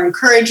been more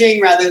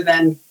encouraging rather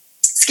than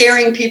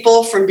scaring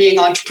people from being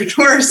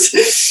entrepreneurs,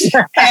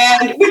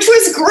 and which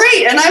was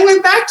great. And I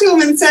went back to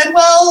him and said,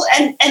 well,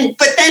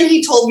 but then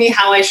he told me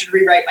how I should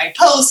rewrite my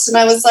posts. And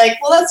I was like,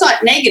 well, that's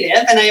not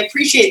negative. And I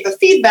appreciate the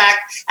feedback.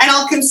 And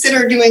I'll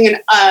consider doing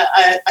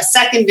a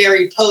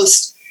secondary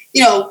post,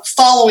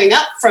 following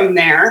up from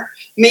there,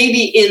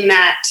 maybe in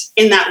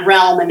that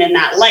realm and in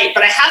that light.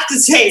 But I have to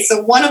say,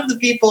 so one of the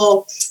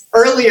people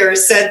earlier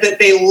said that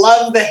they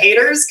love the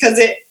haters because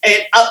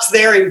it ups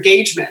their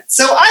engagement.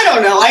 So I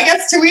don't know. I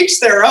guess to each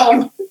their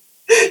own.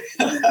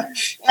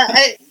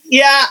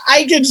 Yeah,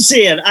 I can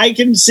see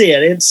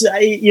it. It's,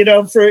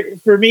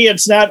 for me,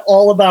 it's not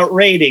all about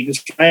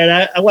ratings,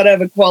 right? I want to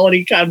have a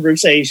quality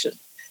conversation.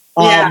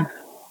 Yeah.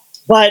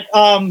 But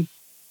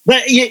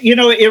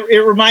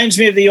it reminds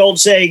me of the old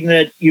saying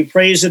that you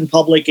praise in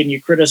public and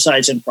you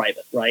criticize in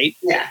private, right?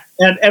 Yeah.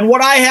 And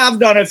what I have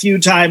done a few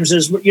times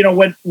is,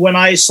 when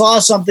I saw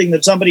something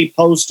that somebody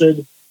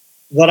posted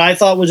that I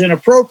thought was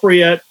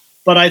inappropriate,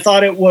 but I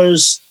thought it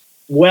was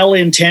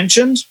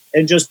well-intentioned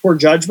and just poor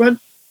judgment,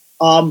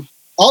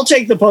 I'll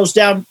take the post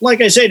down,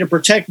 like I say, to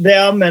protect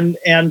them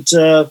and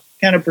to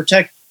kind of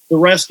protect the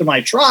rest of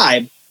my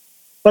tribe.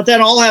 But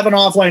then I'll have an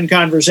offline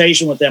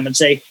conversation with them and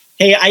say,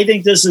 hey, I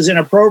think this is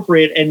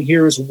inappropriate, and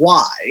here's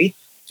why,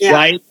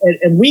 right?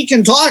 And we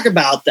can talk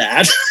about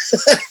that.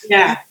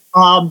 Yeah.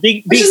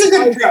 Which is a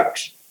good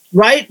approach.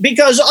 Right?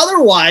 Because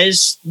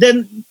otherwise,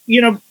 then,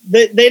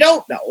 they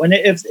don't know. And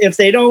if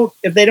they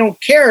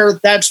don't care,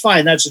 that's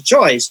fine. That's a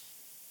choice.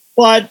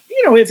 But,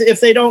 if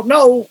they don't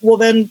know, well,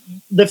 then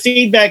the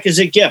feedback is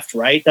a gift,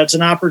 right? That's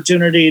an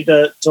opportunity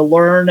to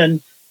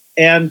learn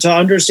and to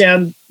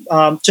understand,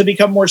 to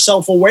become more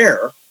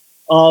self-aware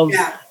of,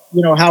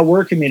 how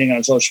we're communicating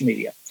on social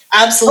media.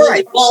 Absolutely.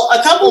 Right. Well,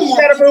 a couple more.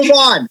 Got to move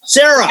on.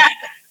 Sarah,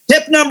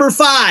 tip number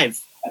 5,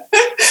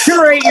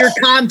 curate your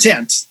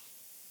content.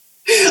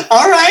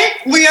 All right.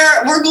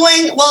 We're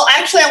going, well,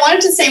 actually, I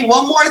wanted to say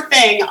one more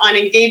thing on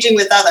engaging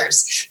with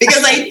others,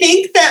 because I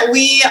think that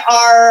we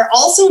are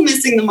also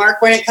missing the mark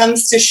when it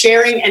comes to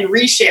sharing and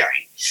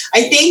resharing.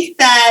 I think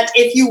that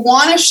if you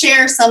want to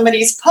share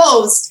somebody's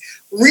post,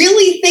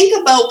 really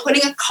think about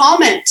putting a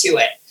comment to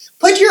it.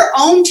 Put your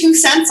own 2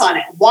 cents on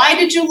it. Why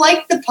did you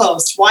like the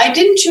post? Why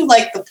didn't you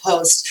like the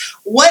post?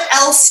 What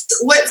else?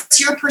 What's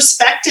your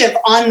perspective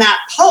on that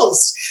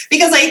post?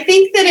 Because I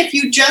think that if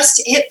you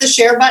just hit the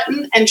share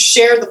button and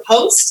share the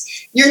post,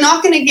 you're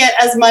not going to get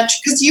as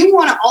much, because you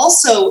want to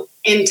also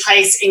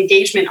entice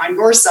engagement on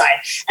your side.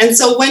 And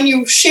so when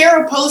you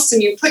share a post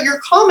and you put your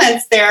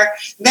comments there,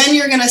 then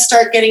you're going to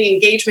start getting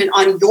engagement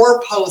on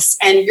your posts,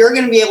 and you're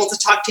going to be able to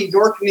talk to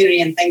your community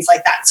and things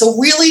like that. So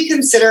really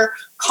consider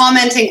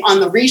commenting on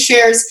the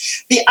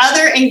reshares. The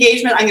other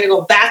engagement, I'm going to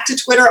go back to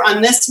Twitter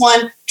on this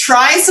one.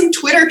 Try some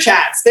Twitter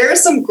chats. There are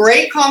some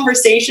great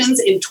conversations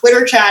in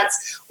Twitter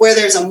chats where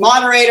there's a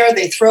moderator,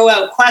 they throw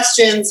out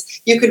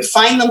questions. You can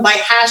find them by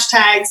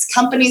hashtags.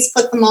 Companies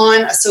put them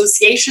on,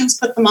 associations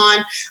put them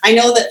on. I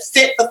know that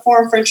FIT, the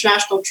Forum for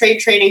International Trade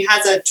Training,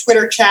 has a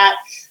Twitter chat.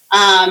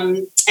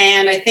 And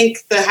I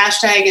think the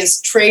hashtag is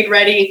Trade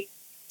Ready.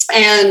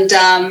 And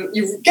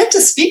you get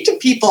to speak to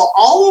people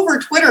all over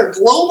Twitter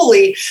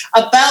globally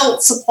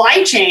about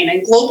supply chain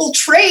and global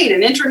trade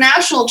and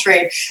international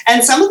trade.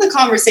 And some of the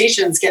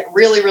conversations get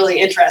really, really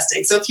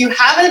interesting. So if you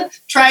haven't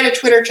tried a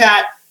Twitter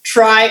chat,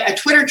 try a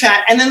Twitter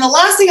chat. And then the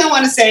last thing I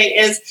want to say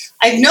is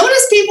I've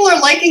noticed people are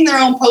liking their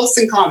own posts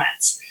and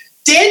comments.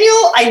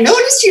 Daniel, I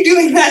noticed you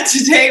doing that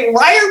today.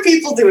 Why are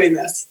people doing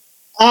this?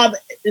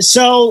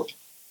 So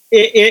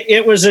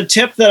it was a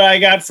tip that I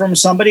got from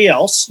somebody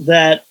else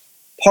that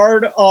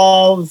part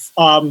of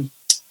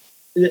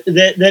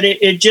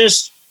it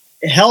just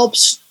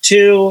helps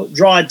to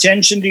draw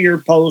attention to your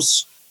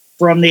posts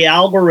from the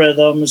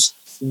algorithms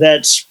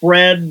that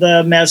spread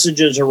the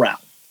messages around.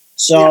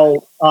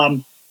 So,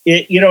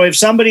 if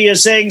somebody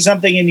is saying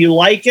something and you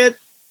like it,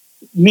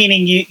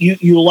 meaning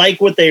you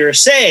like what they are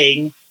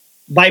saying,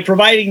 by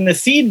providing the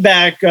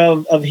feedback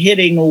of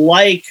hitting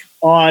like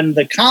on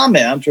the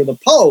comment or the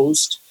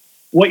post,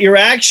 what you're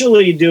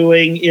actually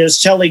doing is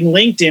telling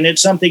LinkedIn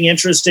it's something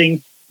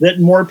interesting that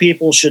more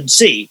people should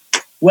see.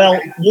 Well,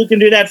 you can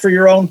do that for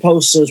your own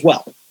posts as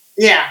well.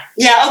 Yeah.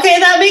 Okay,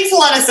 that makes a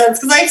lot of sense,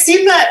 because I've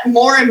seen that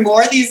more and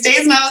more these days,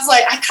 and I was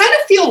like, I kind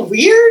of feel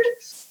weird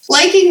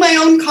liking my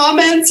own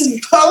comments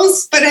and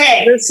posts, but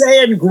hey. You're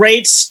saying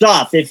great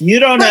stuff if you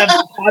don't have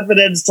the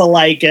confidence to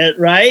like it,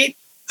 right?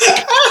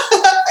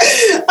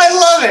 I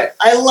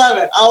love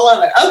it.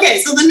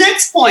 Okay, so the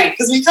next point,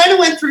 because we kind of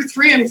went through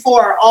 3 and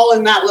 4 all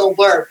in that little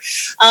blurb.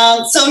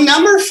 So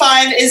number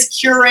 5 is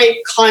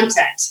curate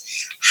content.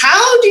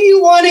 How do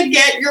you want to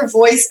get your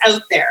voice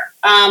out there?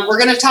 We're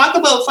going to talk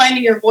about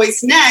finding your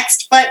voice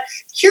next, but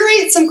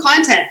curate some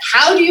content.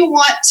 What do you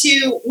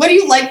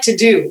like to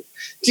do?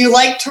 Do you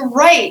like to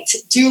write?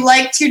 Do you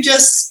like to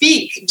just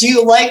speak? Do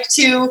you like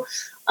to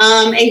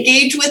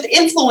Engage with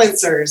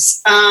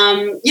influencers.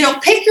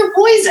 Pick your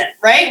poison,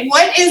 right?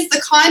 What is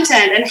the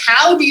content and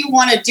how do you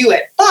want to do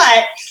it?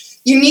 But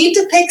you need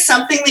to pick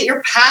something that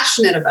you're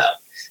passionate about,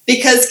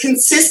 because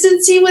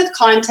consistency with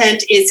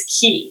content is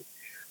key,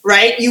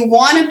 right? You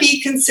want to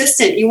be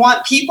consistent. You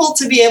want people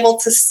to be able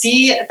to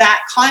see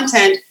that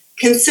content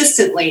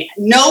consistently,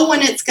 know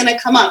when it's going to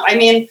come up. I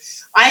mean,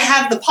 I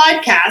have the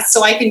podcast,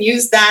 so I can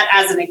use that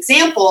as an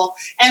example.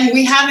 And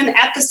we have an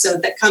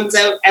episode that comes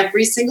out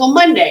every single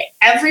Monday.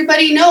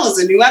 Everybody knows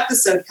a new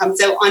episode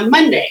comes out on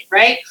Monday,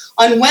 right?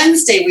 On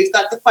Wednesday, we've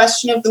got the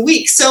question of the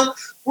week. So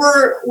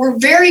we're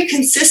very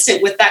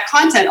consistent with that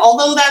content,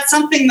 although that's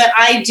something that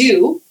I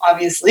do,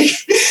 obviously,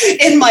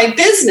 in my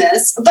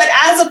business. But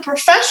as a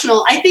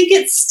professional, I think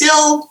it's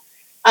still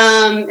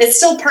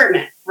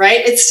pertinent, right?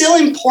 It's still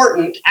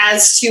important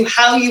as to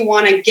how you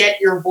want to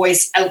get your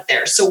voice out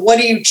there. So what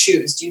do you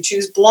choose? Do you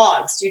choose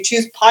blogs? Do you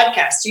choose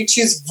podcasts? Do you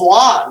choose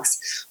vlogs,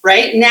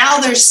 right? Now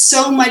there's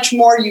so much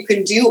more you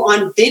can do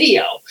on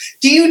video.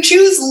 Do you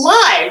choose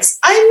lives?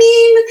 I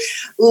mean,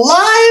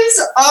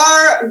 lives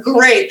are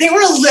great. They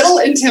were a little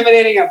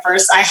intimidating at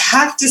first, I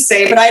have to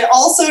say, but I'd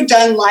also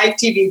done live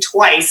TV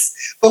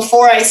twice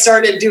before I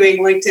started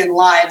doing LinkedIn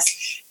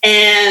Lives.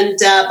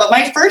 But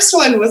my first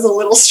one was a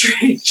little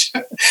strange.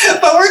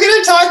 But we're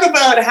going to talk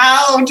about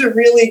how to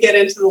really get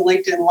into the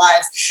LinkedIn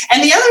Lives.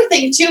 And the other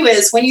thing, too,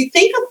 is when you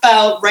think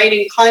about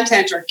writing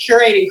content or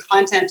curating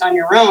content on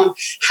your own,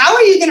 how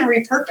are you going to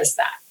repurpose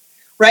that?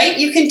 Right?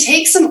 You can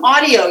take some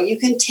audio, you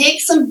can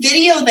take some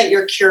video that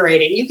you're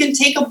curating, you can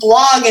take a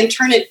blog and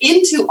turn it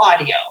into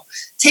audio.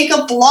 Take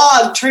a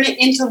blog, turn it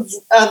into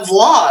a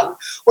vlog,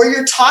 where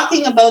you're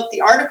talking about the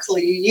article.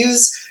 You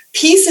use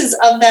pieces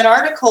of that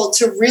article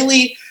to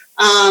really,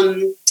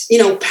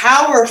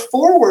 power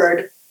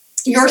forward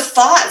your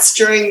thoughts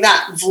during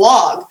that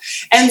vlog.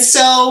 And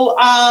so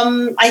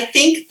I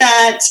think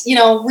that,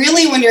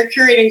 really when you're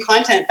curating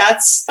content,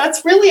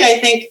 that's really, I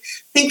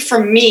think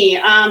for me,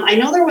 I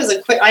know there was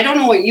a quick, I don't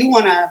know what you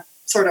want to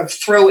sort of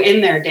throw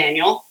in there,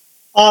 Daniel.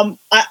 I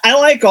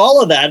like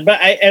all of that, but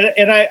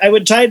I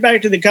would tie it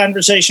back to the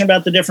conversation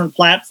about the different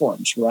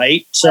platforms,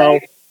 right? So,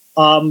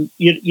 right.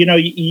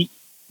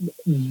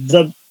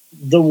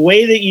 The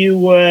way that you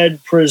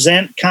would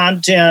present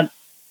content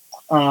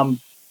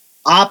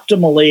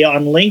optimally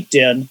on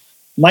LinkedIn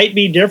might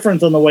be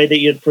different than the way that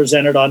you'd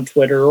present it on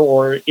Twitter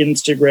or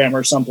Instagram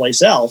or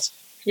someplace else.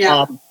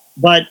 Yeah.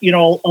 But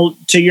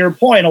to your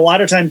point, a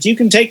lot of times you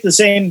can take the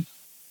same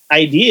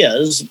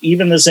ideas,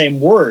 even the same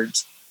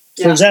words,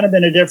 present them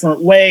in a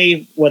different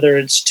way, whether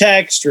it's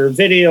text or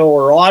video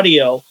or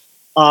audio.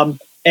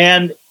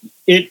 And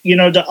it,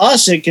 to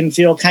us, it can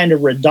feel kind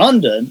of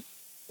redundant,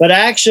 but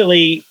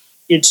actually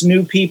it's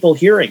new people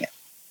hearing it,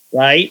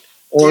 right?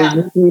 Or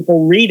new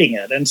people reading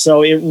it. And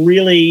so it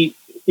really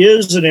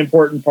is an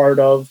important part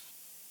of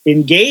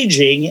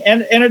engaging.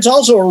 And it's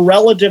also a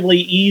relatively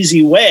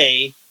easy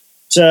way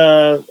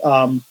to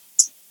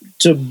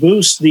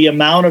boost the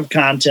amount of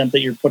content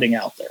that you're putting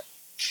out there.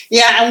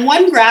 Yeah, and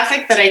one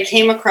graphic that I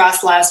came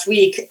across last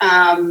week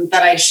that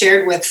I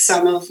shared with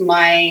some of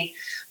my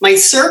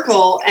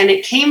circle, and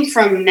it came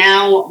from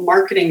Now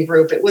Marketing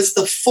Group. It was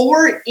the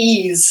 4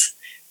 E's,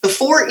 the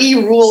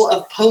 4E rule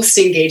of post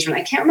engagement.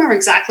 I can't remember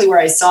exactly where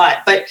I saw it,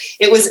 but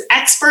it was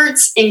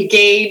experts,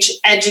 engage,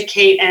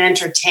 educate, and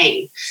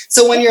entertain.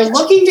 So when you're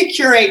looking to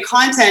curate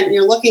content and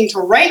you're looking to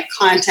write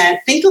content,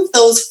 think of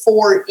those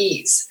 4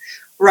 E's.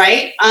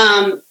 Right?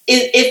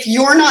 If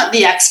you're not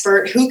the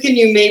expert, who can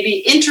you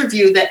maybe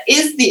interview that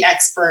is the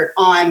expert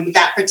on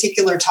that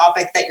particular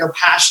topic that you're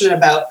passionate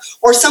about,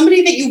 or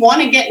somebody that you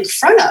want to get in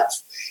front of,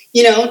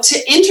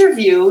 to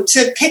interview,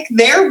 to pick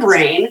their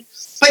brain,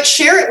 but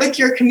share it with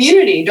your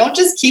community. Don't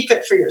just keep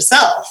it for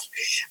yourself.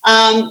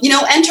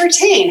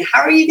 Entertain.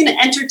 How are you going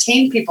to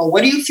entertain people?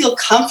 What do you feel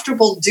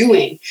comfortable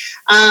doing?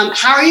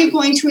 How are you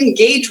going to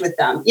engage with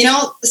them?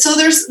 So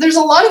there's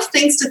a lot of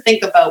things to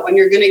think about when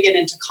you're going to get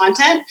into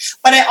content,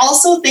 but I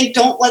also think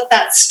don't let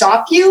that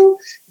stop you.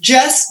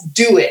 Just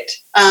do it.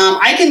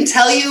 I can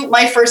tell you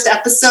my first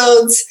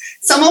episodes,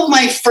 some of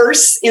my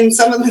firsts in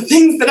some of the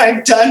things that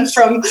I've done,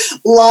 from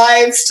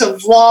lives to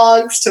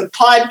vlogs to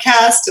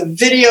podcasts to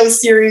video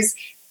series,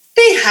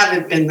 they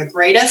haven't been the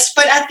greatest,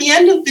 but at the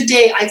end of the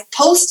day, I've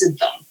posted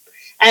them.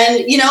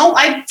 And,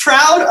 I'm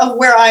proud of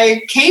where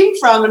I came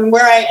from and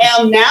where I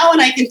am now,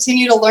 and I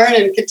continue to learn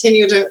and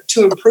continue to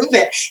improve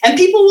it. And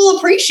people will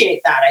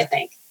appreciate that, I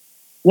think.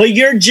 Well,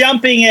 you're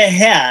jumping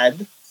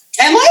ahead.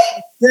 Am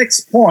I?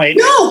 6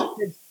 points. No.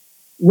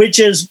 Which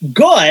is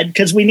good,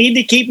 because we need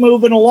to keep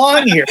moving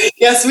along here.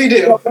 Yes, we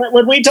do.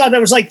 When we talked, I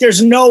was like,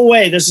 there's no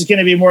way this is going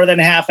to be more than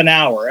half an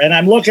hour. And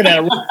I'm looking at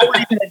it, we're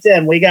 40 minutes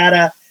in. We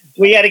gotta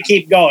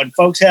keep going.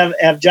 Folks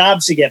have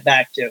jobs to get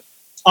back to.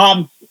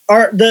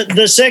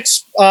 The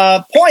sixth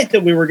point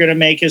that we were going to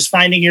make is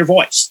finding your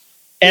voice,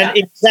 and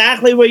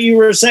exactly what you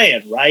were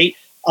saying, right?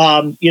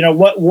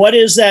 What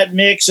is that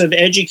mix of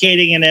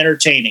educating and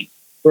entertaining,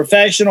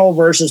 professional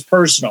versus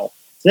personal,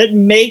 that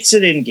makes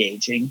it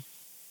engaging?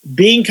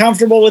 Being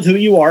comfortable with who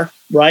you are,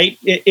 right?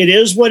 It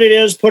is what it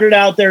is. Put it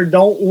out there.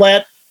 Don't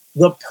let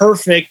the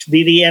perfect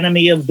be the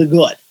enemy of the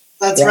good.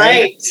 That's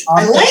right.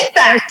 I like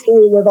that.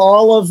 With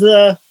all of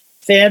the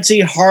fancy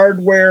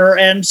hardware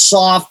and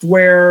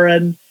software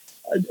and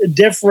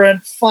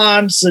different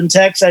fonts and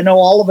text, I know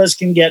all of us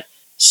can get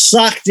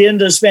sucked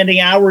into spending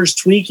hours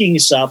tweaking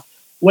stuff,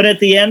 when at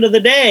the end of the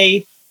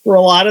day, for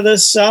a lot of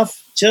this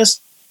stuff,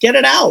 just get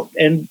it out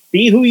and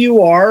be who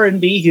you are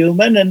and be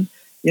human. And,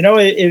 you know,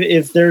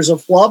 if there's a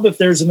flub, if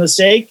there's a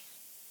mistake,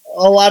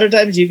 a lot of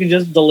times you can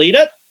just delete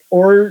it,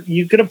 or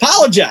you could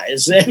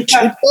apologize and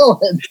keep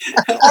going.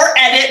 Or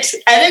edit.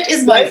 Edit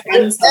is my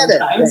friend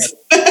sometimes.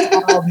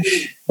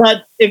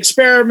 But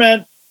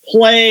experiment,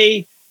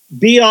 play,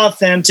 be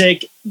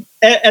authentic.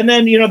 And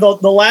then, you know,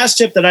 the last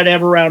tip that I'd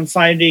have around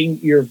finding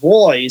your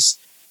voice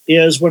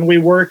is when we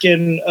work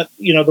in,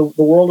 the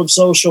world of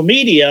social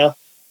media,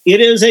 it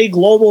is a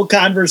global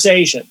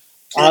conversation.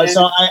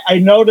 So I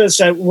noticed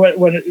that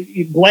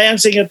when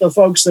glancing at the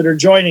folks that are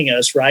joining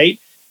us, right?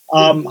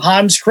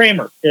 Hans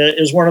Kramer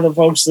is one of the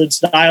folks that's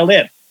dialed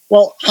in.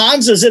 Well,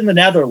 Hans is in the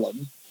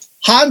Netherlands.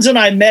 Hans and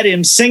I met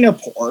in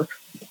Singapore,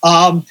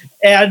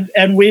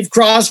 and we've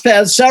crossed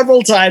paths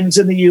several times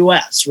in the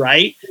U.S.,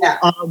 right? Yeah.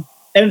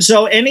 And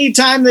so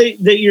anytime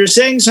that you're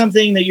saying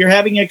something, that you're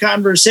having a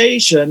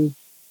conversation,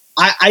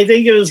 I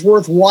think it is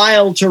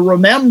worthwhile to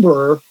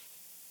remember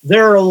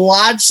there are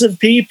lots of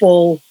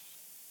people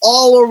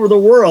all over the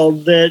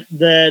world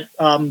that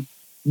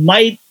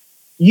might.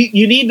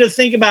 You need to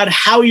think about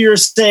how you're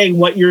saying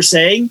what you're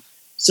saying,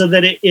 so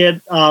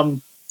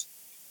that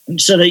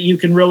so that you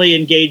can really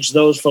engage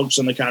those folks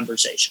in the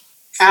conversation.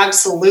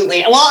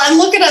 Absolutely. Well, and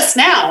look at us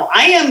now.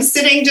 I am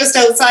sitting just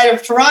outside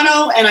of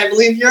Toronto, and I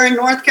believe you're in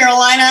North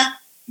Carolina.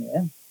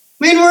 Yeah.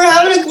 I mean, we're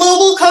having a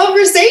global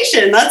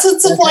conversation. That's what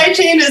supply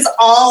chain is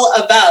all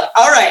about.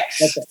 All right.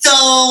 Okay.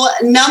 So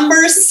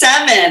number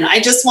 7,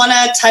 I just want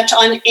to touch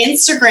on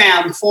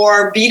Instagram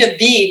for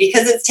B2B,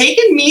 because it's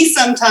taken me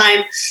some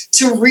time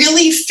to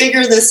really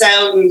figure this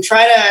out and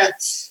try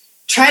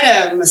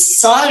to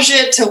massage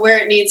it to where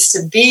it needs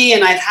to be.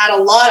 And I've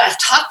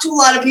talked to a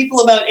lot of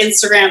people about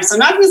Instagram, so I'm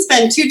not going to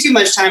spend too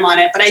much time on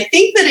it, but I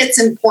think that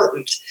it's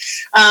important.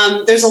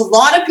 There's a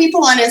lot of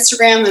people on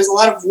Instagram. There's a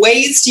lot of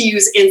ways to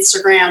use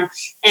Instagram.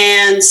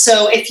 And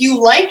so if you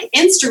like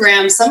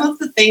Instagram, some of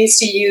the things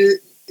to use,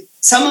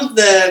 some of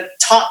the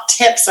top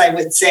tips I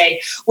would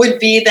say would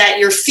be that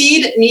your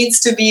feed needs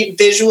to be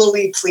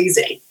visually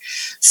pleasing.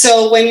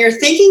 So when you're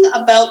thinking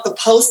about the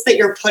post that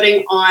you're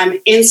putting on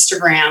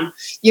Instagram,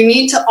 you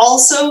need to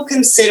also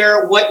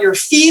consider what your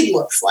feed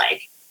looks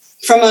like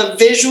from a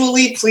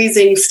visually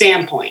pleasing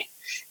standpoint.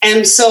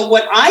 And so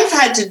what I've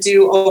had to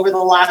do over the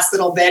last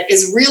little bit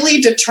is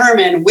really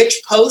determine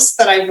which posts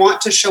that I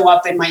want to show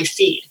up in my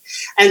feed.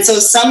 And so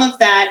some of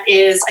that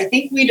is, I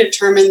think we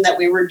determined that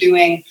we were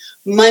doing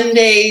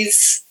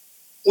Mondays,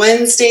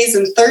 Wednesdays,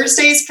 and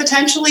Thursdays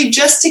potentially,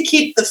 just to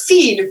keep the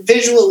feed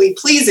visually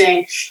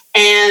pleasing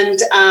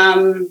and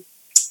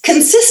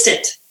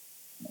consistent,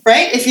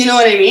 right? If you know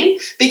what I mean?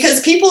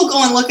 Because people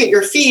go and look at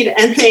your feed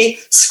and they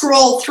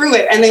scroll through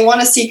it and they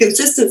want to see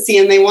consistency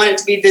and they want it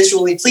to be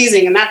visually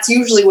pleasing. And that's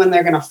usually when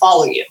they're going to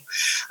follow you.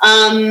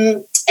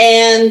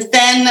 And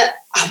then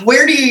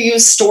where do you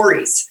use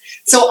stories?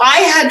 So I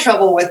had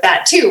trouble with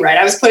that too, right?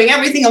 I was putting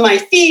everything on my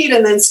feed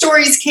and then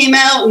stories came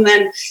out, and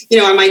then,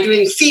 am I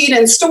doing feed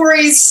and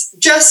stories,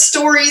 just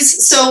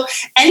stories? So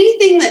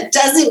anything that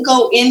doesn't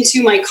go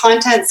into my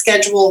content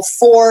schedule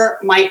for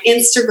my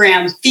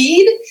Instagram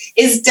feed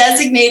is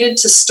designated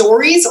to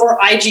stories or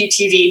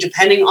IGTV,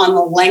 depending on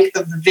the length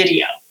of the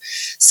video.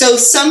 So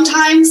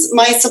sometimes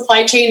my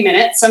supply chain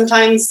minute,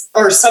 sometimes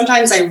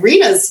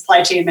Irina's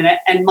supply chain minute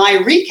and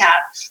my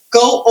recap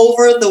go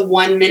over the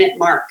 1 minute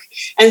mark.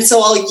 And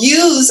so I'll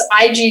use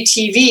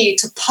IGTV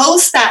to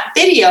post that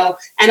video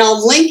and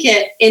I'll link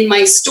it in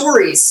my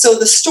stories. So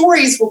the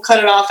stories will cut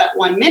it off at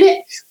 1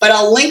 minute, but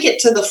I'll link it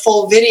to the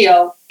full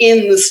video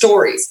in the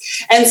stories.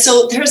 And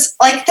so there's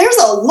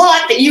a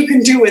lot that you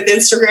can do with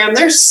Instagram.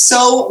 There's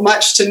so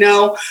much to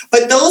know,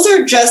 but those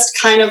are just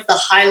kind of the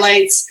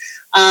highlights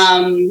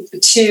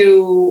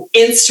to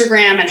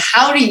Instagram and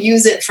how to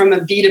use it from a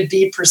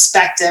B2B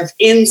perspective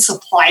in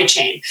supply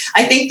chain.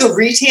 I think the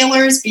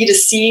retailers,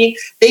 B2C,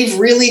 they've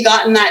really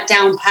gotten that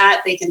down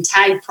pat. They can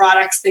tag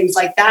products, things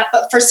like that.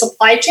 But for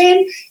supply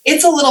chain,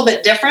 it's a little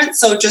bit different.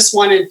 So just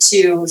wanted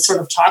to sort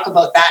of talk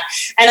about that.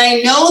 And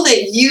I know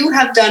that you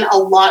have done a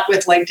lot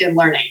with LinkedIn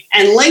Learning.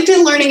 And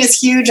LinkedIn Learning is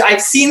huge.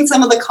 I've seen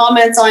some of the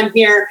comments on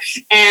here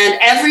and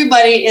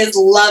everybody is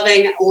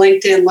loving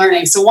LinkedIn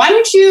Learning. So why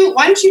don't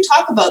you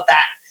talk about that?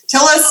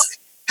 Tell us,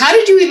 how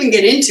did you even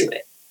get into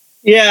it?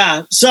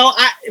 Yeah. So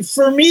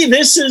for me,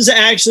 this is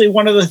actually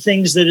one of the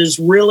things that is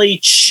really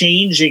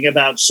changing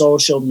about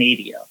social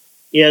media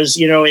is,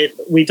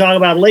 we talk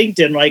about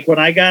LinkedIn, like when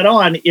I got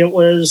on, it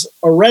was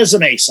a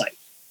resume site.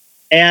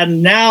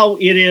 And now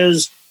it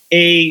is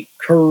a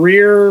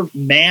career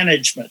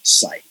management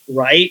site,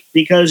 right?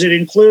 Because it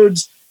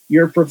includes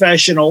your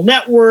professional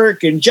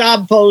network and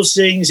job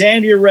postings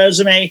and your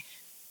resume.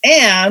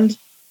 And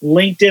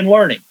LinkedIn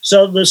Learning.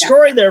 So the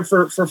story there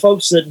for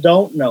folks that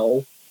don't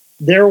know,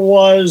 there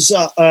was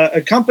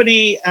a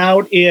company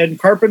out in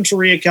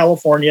Carpinteria,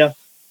 California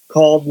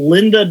called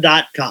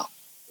lynda.com.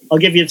 I'll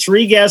give you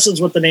 3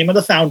 guesses what the name of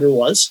the founder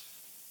was.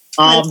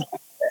 There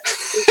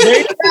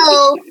you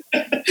go.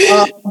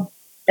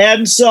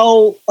 And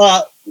so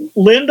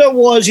Lynda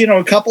was,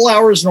 a couple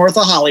hours north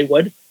of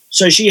Hollywood.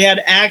 So she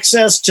had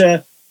access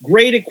to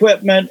great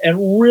equipment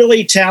and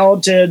really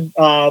talented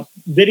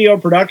video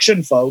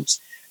production folks.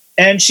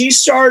 And she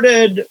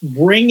started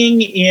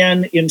bringing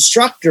in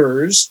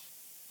instructors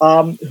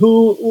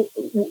who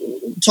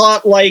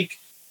taught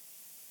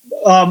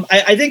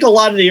I think a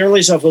lot of the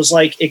early stuff was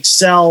like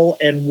Excel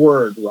and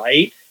Word,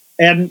 right?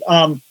 And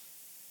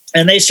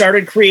they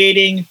started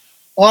creating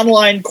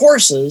online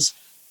courses,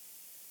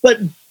 but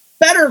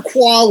better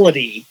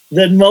quality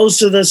than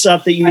most of the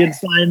stuff that you would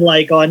find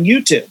like on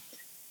YouTube.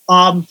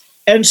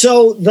 And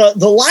so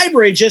the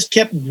library just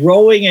kept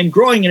growing and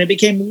growing, and it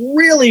became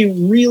really,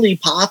 really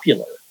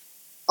popular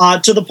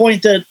to the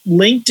point that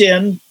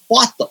LinkedIn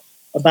bought them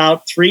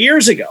about 3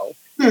 years ago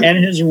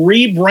and has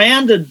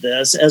rebranded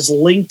this as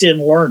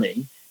LinkedIn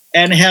Learning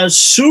and has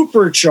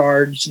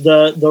supercharged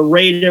the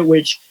rate at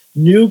which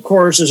new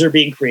courses are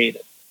being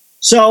created.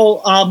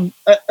 So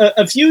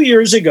a few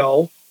years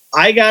ago,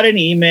 I got an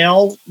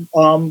email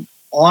on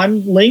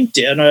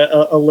LinkedIn,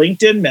 a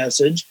LinkedIn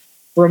message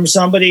from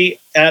somebody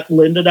at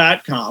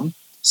lynda.com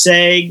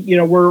saying,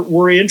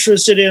 we're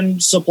interested in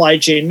supply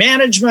chain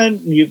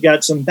management. You've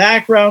got some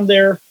background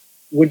there.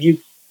 Would you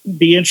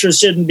be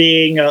interested in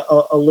being a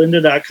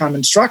lynda.com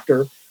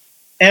instructor?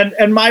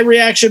 And my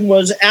reaction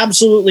was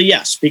absolutely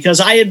yes,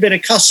 because I had been a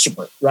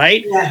customer,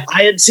 right? Yeah.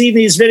 I had seen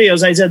these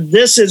videos. I said,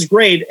 this is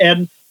great.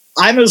 And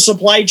I'm a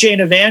supply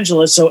chain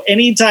evangelist. So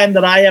anytime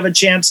that I have a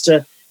chance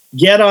to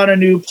get on a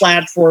new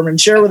platform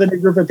and share with a new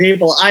group of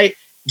people,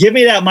 give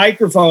me that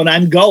microphone,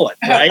 I'm going,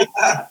 right?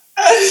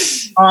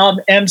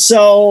 And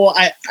so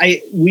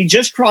we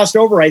just crossed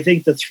over, I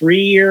think, the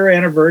 3-year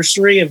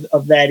anniversary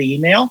of that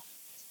email.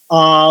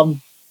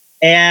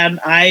 And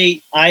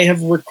I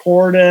have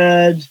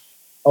recorded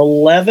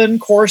 11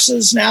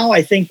 courses now.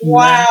 I think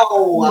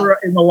wow.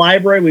 In the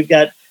library, we've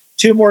got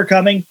 2 more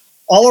coming,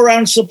 all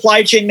around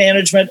supply chain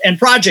management and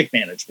project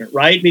management,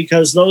 right?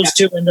 Because those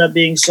two end up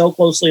being so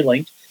closely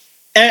linked.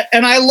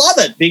 And I love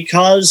it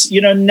because,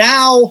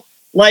 now,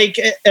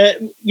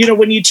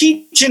 when you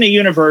teach in a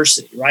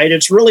university, right,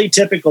 it's really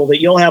typical that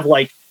you'll have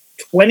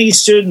 20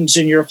 students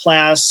in your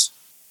class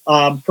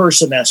per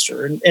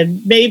semester.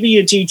 And maybe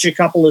you teach a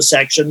couple of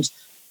sections.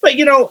 But,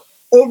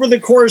 over the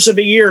course of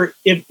a year,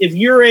 if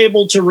you're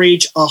able to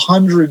reach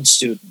 100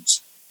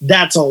 students,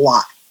 that's a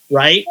lot,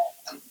 right?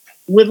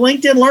 With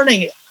LinkedIn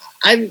Learning,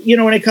 in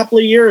a couple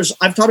of years,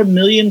 I've taught 1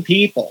 million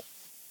people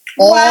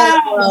all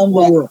around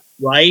the world,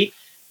 right?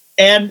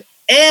 And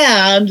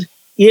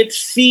it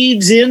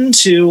feeds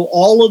into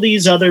all of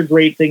these other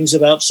great things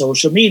about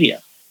social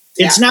media.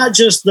 It's not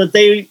just that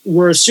they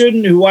were a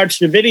student who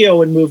watched a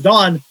video and moved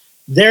on.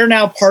 They're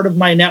now part of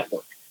my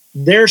network.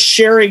 They're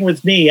sharing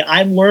with me.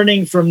 I'm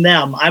learning from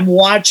them. I'm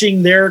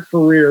watching their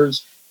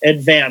careers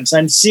advance.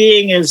 I'm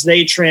seeing as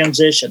they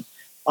transition.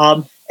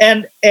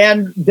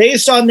 And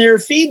based on their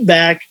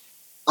feedback,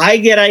 I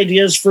get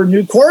ideas for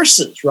new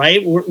courses,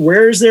 right?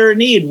 Where is there a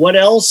need? What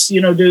else,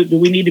 do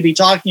we need to be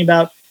talking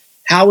about?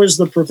 How is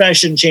the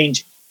profession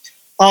changing?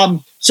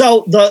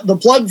 So the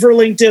plug for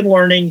LinkedIn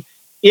Learning,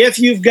 if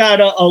you've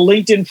got a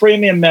LinkedIn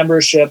Premium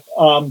membership,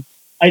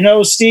 I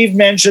know Steve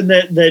mentioned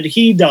that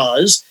he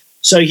does,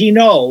 so he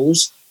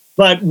knows.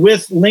 But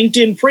with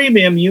LinkedIn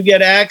Premium, you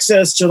get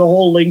access to the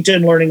whole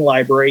LinkedIn Learning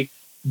library.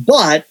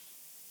 But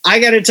I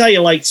got to tell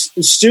you,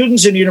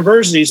 students in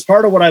universities,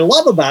 part of what I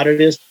love about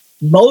it is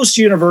most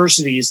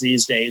universities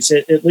these days,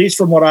 at least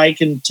from what I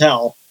can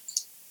tell,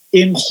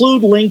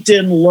 include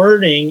LinkedIn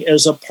Learning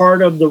as a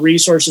part of the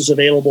resources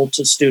available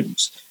to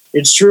students.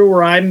 It's true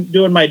where I'm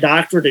doing my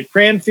doctorate at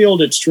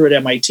Cranfield. It's true at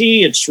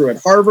MIT. It's true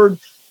at Harvard.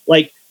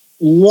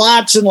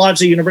 Lots and lots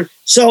of universities.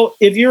 So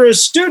if you're a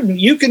student,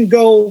 you can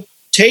go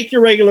take your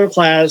regular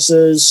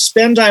classes,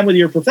 spend time with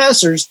your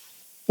professors.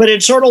 But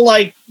it's sort of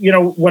like,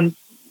 when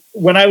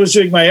I was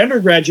doing my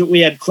undergraduate,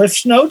 we had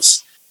Cliff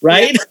Notes,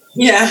 right?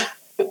 Yeah.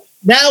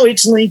 Now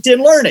it's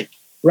LinkedIn Learning.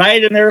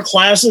 Right. And there are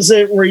classes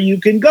where you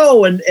can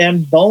go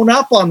and bone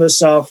up on the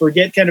stuff or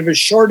get kind of a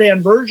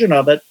shorthand version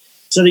of it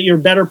so that you're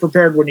better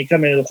prepared when you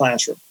come into the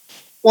classroom.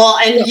 Well,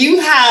 and you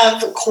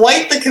have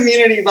quite the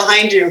community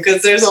behind you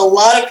because there's a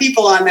lot of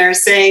people on there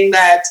saying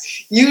that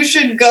you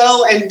should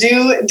go and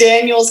do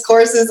Daniel's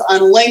courses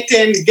on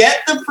LinkedIn,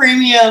 get the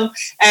premium,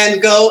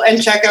 and go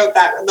and check out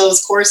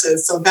those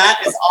courses. So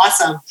that is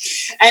awesome.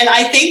 And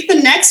I think the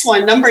next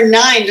one, number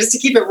 9, just to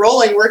keep it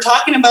rolling, we're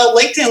talking about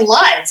LinkedIn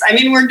Lives. I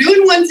mean, we're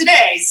doing one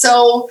today.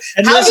 So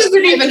how does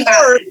it even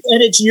happen?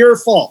 And it's your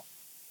fault.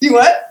 You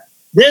what?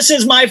 This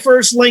is my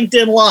first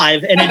LinkedIn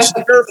Live, and it's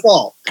your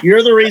fault.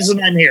 You're the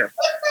reason I'm here.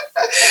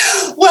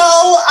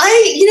 Well,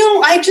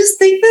 I just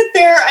think that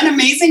they're an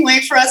amazing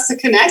way for us to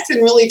connect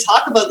and really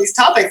talk about these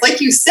topics. Like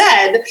you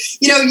said,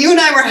 you and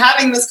I were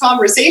having this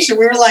conversation.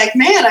 We were like,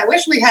 man, I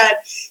wish we had,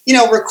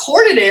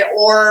 recorded it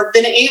or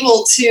been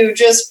able to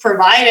just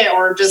provide it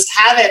or just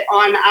have it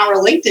on our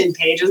LinkedIn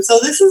page. And so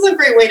this is a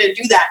great way to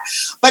do that.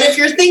 But if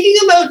you're thinking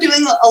about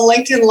doing a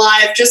LinkedIn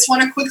Live, just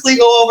want to quickly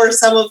go over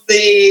some of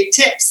the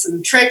tips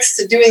and tricks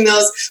to doing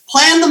those.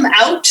 Plan them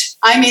out.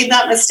 I made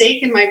that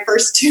mistake in my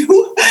first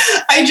two.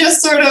 I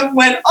just sort of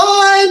went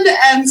on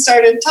and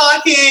started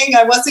talking.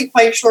 I wasn't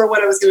quite sure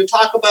what I was going to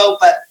talk about,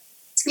 but,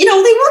 they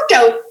worked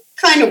out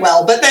kind of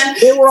well. But then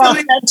they were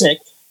authentic.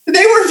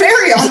 They were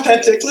very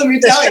authentic, let me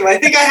tell you. I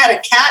think I had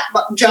a cat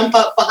jump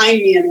up behind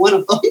me in one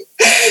of them.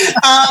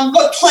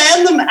 But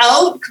plan them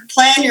out,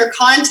 plan your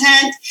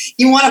content.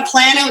 You want to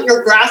plan out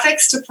your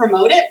graphics to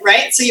promote it,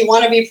 right? So you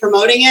want to be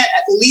promoting it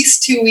at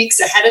least 2 weeks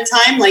ahead of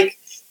time, like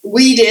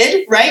we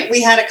did, right?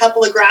 We had a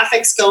couple of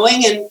graphics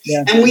going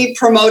and we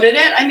promoted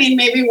it. I mean,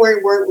 maybe we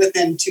weren't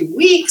within 2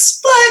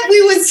 weeks, but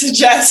we would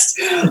suggest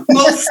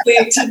mostly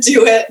to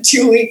do it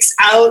 2 weeks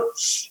out.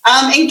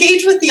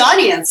 Engage with the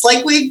audience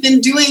like we've been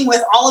doing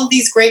with all of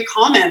these great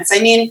comments. I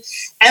mean,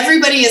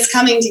 everybody is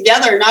coming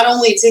together not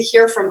only to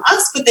hear from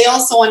us, but they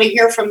also want to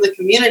hear from the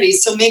community.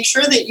 So make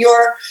sure that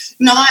you're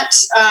not,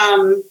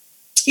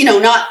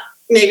 not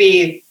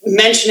maybe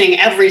mentioning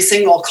every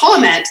single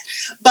comment,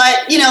 but,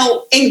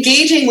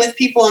 engaging with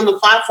people on the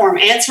platform,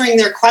 answering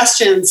their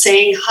questions,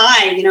 saying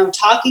hi,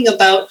 talking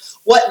about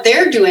what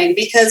they're doing,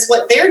 because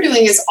what they're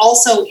doing is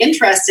also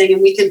interesting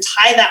and we can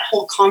tie that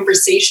whole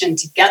conversation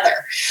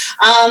together.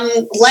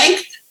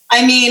 Length.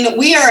 I mean,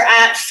 we are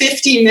at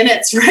 50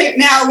 minutes right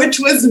now, which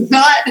was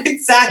not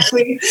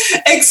exactly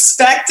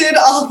expected,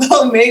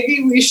 although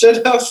maybe we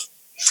should have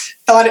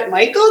thought it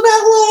might go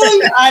that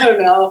long. I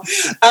don't know.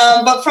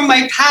 But from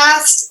my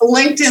past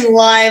LinkedIn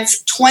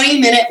Lives,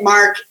 20-minute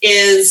mark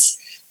is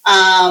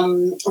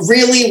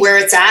really where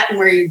it's at and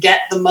where you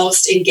get the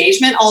most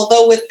engagement.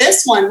 Although with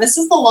this one, this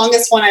is the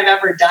longest one I've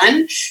ever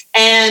done.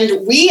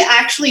 And we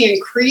actually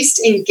increased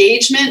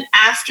engagement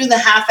after the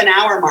half an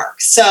hour mark.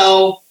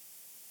 So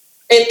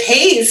it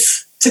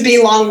pays to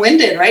be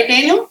long-winded, right,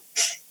 Daniel?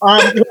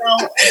 For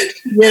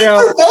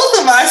both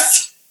of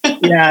us.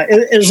 Yeah,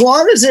 as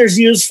long as there's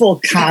useful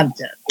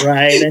content,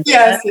 right? And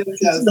yes.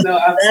 No,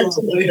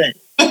 absolutely.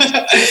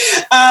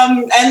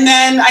 And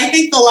then I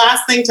think the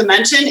last thing to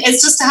mention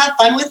is just to have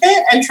fun with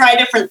it and try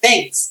different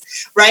things,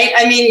 right?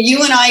 I mean,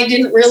 you and I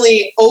didn't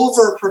really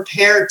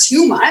over-prepare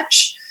too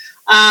much.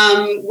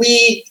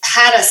 We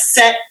had a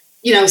set,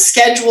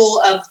 schedule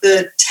of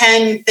the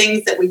 10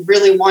 things that we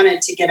really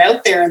wanted to get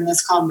out there in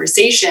this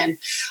conversation.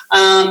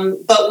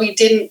 But we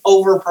didn't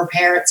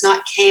over-prepare. It's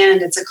not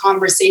canned. It's a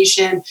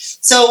conversation.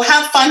 So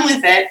have fun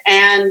with it.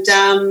 And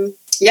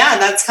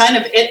that's kind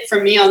of it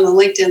for me on the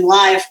LinkedIn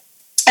Live.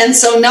 And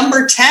so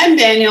number 10,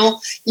 Daniel,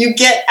 you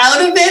get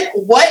out of it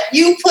what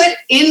you put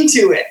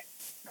into it.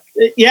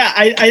 Yeah,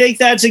 I think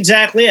that's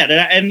exactly it.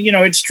 And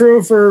it's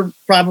true for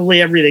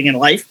probably everything in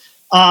life.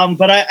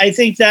 But I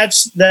think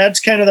that's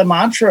kind of the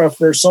mantra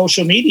for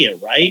social media,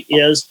 right?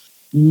 Is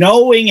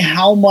knowing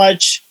how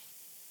much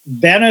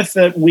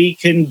benefit we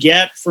can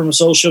get from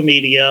social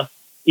media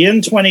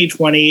in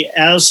 2020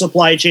 as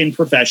supply chain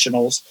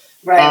professionals.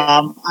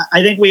 Right.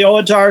 I think we owe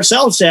it to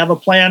ourselves to have a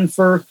plan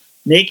for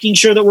making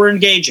sure that we're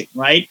engaging,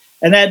 right?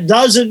 And that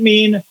doesn't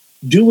mean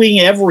doing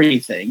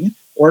everything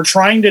or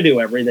trying to do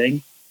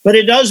everything, but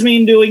it does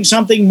mean doing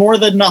something more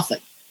than nothing.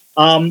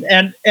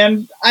 And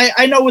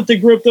I know with the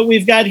group that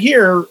we've got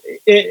here,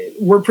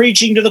 we're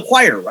preaching to the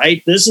choir,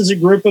 right? This is a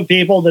group of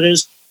people that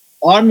is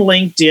on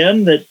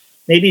LinkedIn that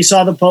maybe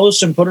saw the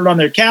post and put it on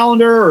their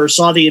calendar or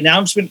saw the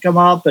announcement come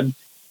up and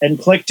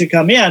click to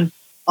come in.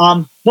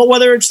 But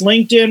whether it's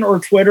LinkedIn or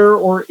Twitter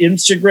or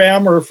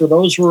Instagram, or for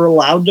those who are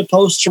allowed to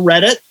post to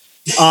Reddit,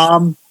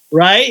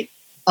 right?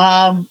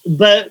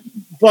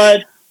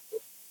 But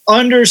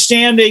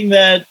understanding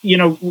that,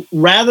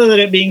 rather than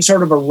it being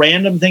sort of a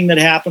random thing that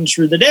happens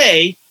through the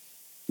day,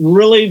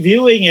 really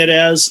viewing it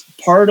as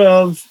part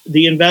of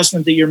the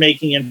investment that you're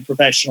making in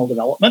professional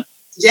development.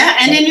 Yeah,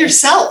 and in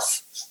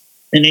yourself.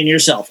 And in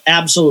yourself,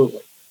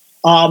 absolutely.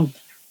 One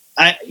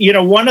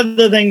of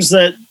the things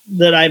that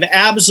I've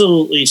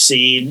absolutely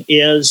seen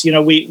is,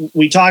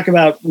 we talk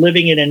about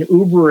living in an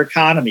Uber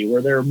economy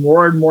where there are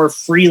more and more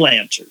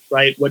freelancers,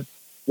 right?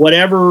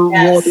 Whatever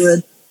role you're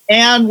in,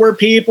 and where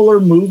people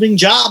are moving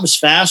jobs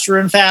faster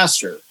and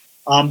faster,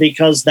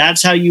 because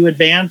that's how you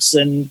advance.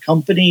 And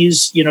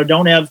companies,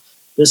 don't have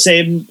the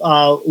same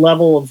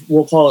level of,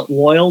 we'll call it,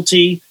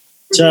 loyalty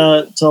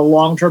to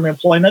long-term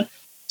employment.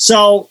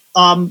 So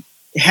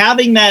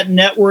having that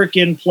network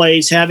in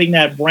place, having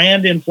that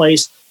brand in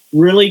place,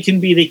 really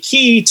can be the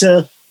key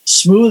to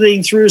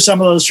smoothing through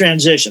some of those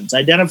transitions,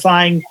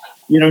 identifying,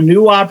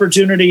 new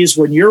opportunities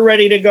when you're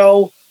ready to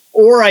go,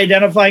 or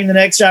identifying the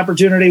next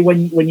opportunity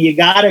when you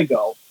gotta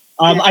go.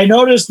 I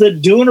noticed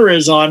that Dooner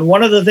is on.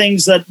 One of the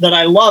things that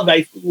I loved,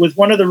 with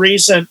one of the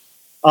recent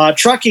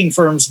trucking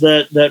firms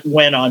that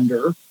went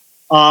under,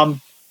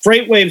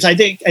 FreightWaves, I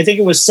think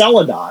it was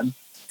Celadon,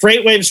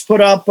 FreightWaves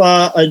put up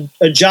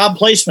a job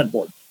placement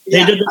board.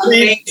 They did the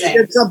same. They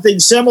did something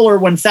similar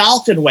when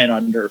Falcon went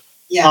under.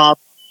 Yeah.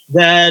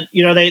 That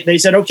they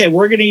said, okay,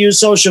 we're going to use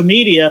social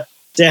media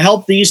to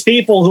help these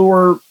people who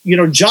are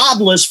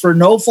jobless for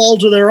no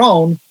fault of their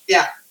own.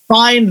 Yeah.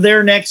 Find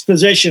their next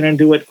position and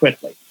do it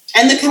quickly.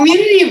 And the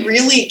community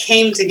really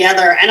came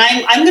together. And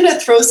I'm going to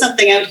throw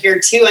something out here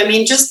too. I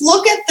mean, just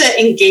look at the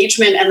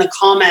engagement and the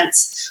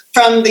comments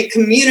from the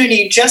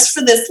community just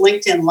for this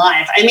LinkedIn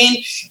Live. I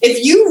mean,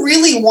 if you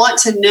really want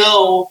to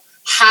know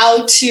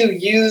how to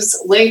use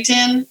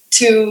LinkedIn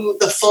to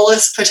the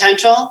fullest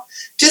potential,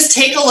 just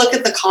take a look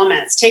at the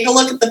comments. Take a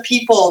look at the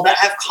people that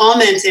have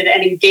commented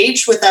and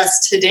engaged with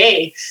us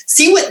today.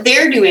 See what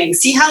they're doing.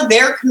 See how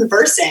they're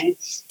conversing.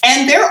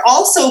 And they're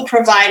also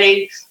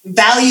providing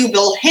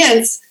valuable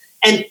hints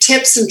and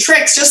tips and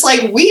tricks, just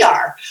like we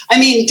are. I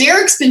mean,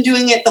 Derek's been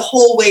doing it the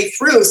whole way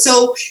through.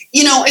 So,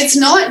 it's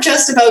not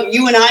just about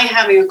you and I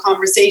having a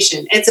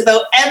conversation. It's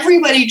about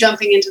everybody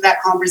jumping into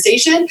that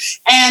conversation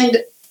and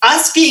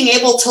us being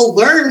able to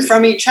learn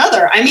from each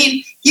other. I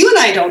mean, you and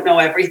I don't know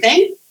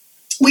everything.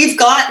 We've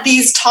got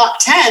these top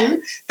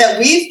 10 that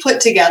we've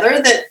put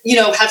together that,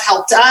 have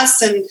helped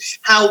us and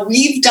how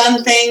we've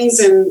done things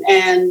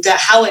and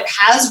how it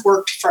has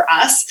worked for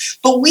us.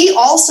 But we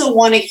also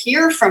want to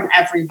hear from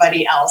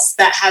everybody else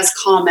that has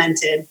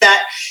commented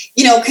that,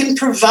 can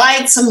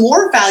provide some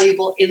more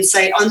valuable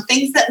insight on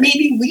things that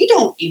maybe we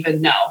don't even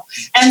know.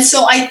 And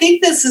so I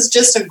think this is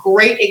just a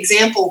great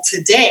example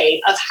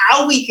today of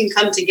how we can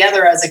come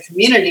together as a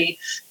community,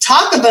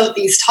 talk about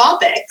these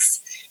topics,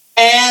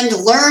 and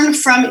learn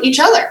from each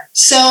other.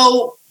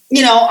 So,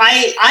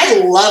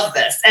 I love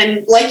this.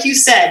 And like you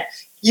said,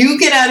 you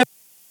get out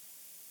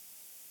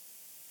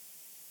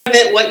of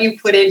it what you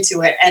put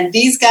into it. And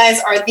these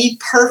guys are the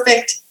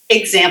perfect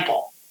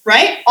example,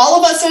 right? All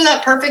of us are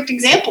that perfect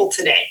example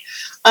today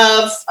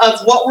of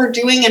what we're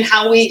doing and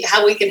how we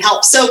can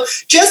help. So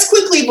just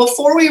quickly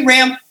before we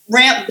ramp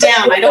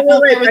down, I don't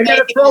know. I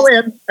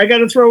got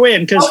to throw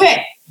in because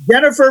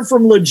Jennifer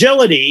from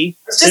Logility.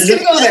 Just going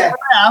to go there.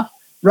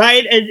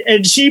 Right.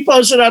 And she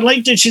posted on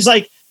LinkedIn. She's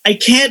like, I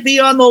can't be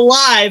on the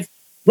live,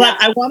 but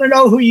I want to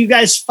know who you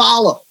guys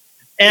follow.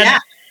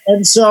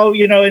 And so,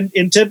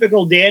 in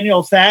typical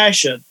Daniel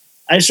fashion,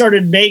 I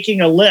started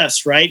making a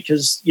list, right?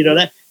 Because,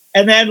 that.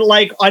 And then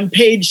like on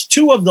page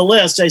 2 of the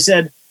list, I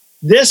said,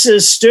 this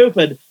is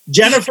stupid.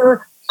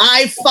 Jennifer,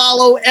 I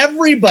follow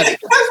everybody.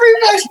 That's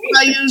what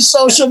I use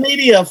social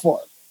media for.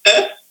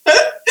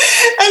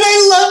 And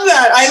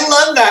I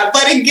love that.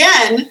 But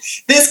again,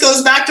 this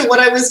goes back to what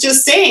I was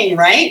just saying,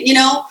 right?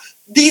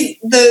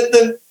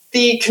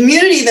 The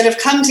community that have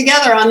come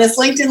together on this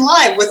LinkedIn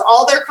Live with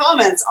all their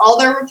comments, all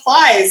their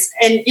replies,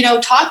 and,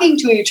 talking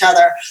to each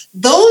other.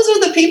 Those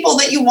are the people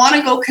that you want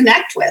to go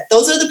connect with.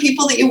 Those are the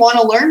people that you want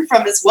to learn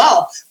from as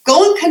well.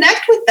 Go and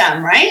connect with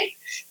them, right?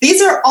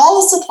 These are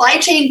all supply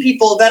chain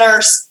people that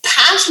are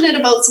passionate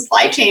about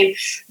supply chain,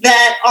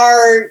 that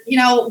are,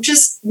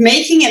 just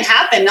making it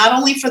happen, not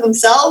only for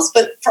themselves,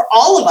 but for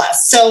all of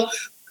us. So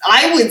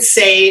I would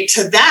say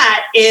to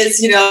that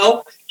is,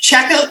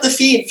 check out the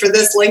feed for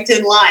this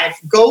LinkedIn Live.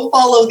 Go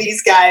follow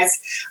these guys.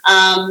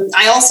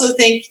 I also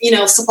think,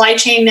 Supply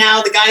Chain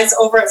Now, the guys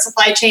over at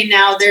Supply Chain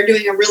Now, they're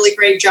doing a really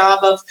great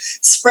job of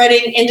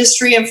spreading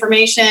industry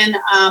information.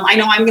 I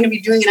know I'm going to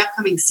be doing an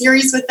upcoming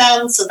series with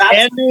them. So that's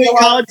and doing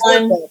college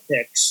football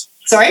picks.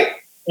 Sorry?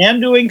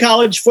 And doing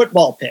college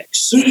football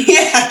picks.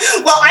 Yeah.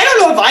 Well, I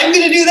don't know if I'm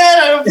going to do that.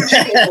 I don't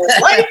particularly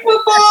like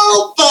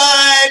football,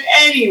 but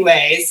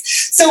anyways.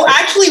 So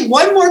actually,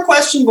 one more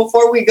question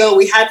before we go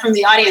we had from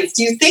the audience.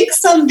 Do you think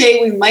someday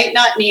we might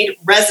not need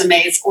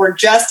resumes or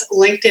just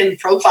LinkedIn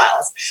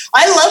profiles?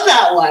 I love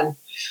that one.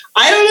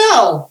 I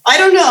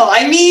don't know.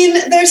 I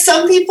mean, there's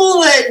some people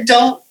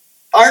that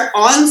aren't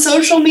on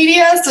social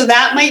media, so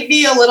that might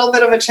be a little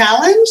bit of a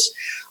challenge.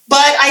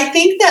 But I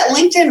think that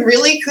LinkedIn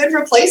really could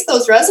replace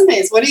those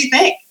resumes. What do you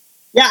think?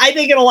 Yeah, I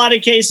think in a lot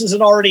of cases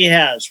it already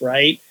has,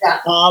 right?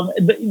 Yeah.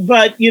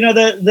 But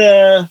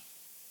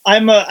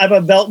I'm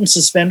a belt and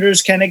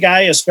suspenders kind of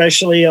guy,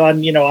 especially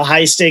on a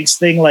high stakes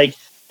thing like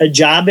a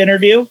job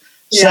interview.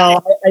 Yeah.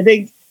 So I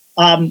think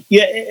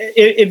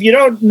if you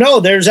don't know,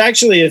 there's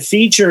actually a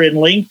feature in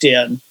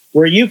LinkedIn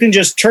where you can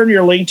just turn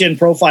your LinkedIn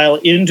profile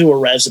into a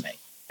resume,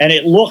 and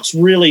it looks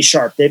really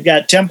sharp. They've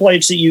got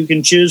templates that you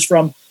can choose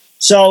from.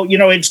 So,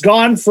 it's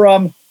gone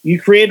from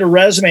you create a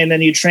resume and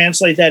then you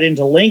translate that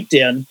into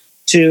LinkedIn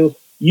to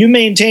you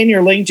maintain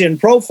your LinkedIn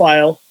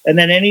profile. And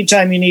then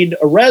anytime you need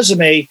a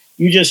resume,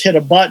 you just hit a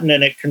button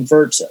and it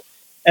converts it.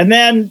 And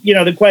then,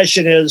 the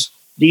question is,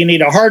 do you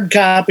need a hard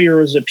copy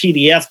or is a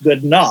PDF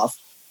good enough?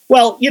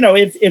 Well,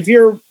 if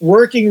you're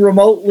working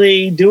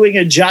remotely, doing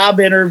a job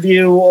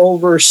interview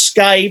over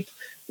Skype,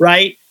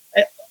 right?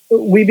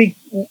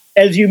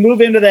 As you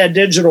move into that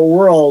digital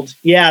world,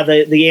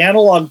 the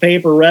analog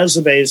paper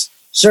resumes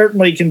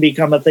certainly can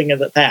become a thing of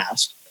the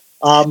past.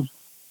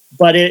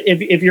 But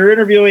if you're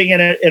interviewing in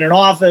an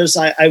office,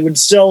 I would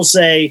still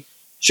say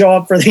show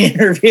up for the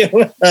interview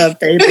with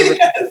paper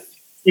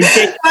in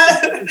case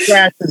it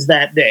crashes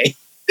that day.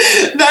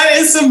 That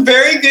is some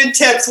very good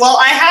tips. Well,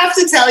 I have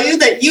to tell you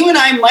that you and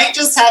I might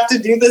just have to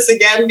do this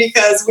again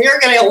because we are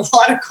getting a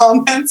lot of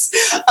comments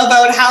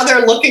about how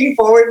they're looking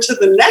forward to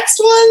the next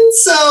one.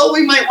 So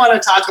we might want to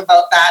talk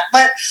about that.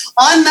 But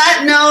on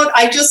that note,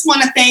 I just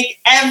want to thank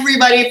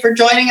everybody for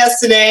joining us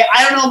today.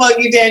 I don't know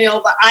about you,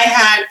 Daniel, but I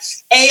had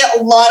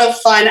a lot of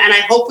fun and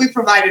I hope we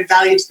provided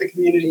value to the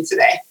community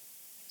today.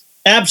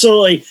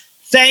 Absolutely.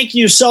 Thank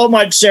you so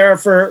much, Sarah,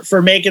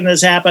 for making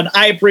this happen.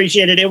 I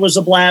appreciate it. It was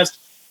a blast.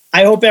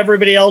 I hope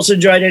everybody else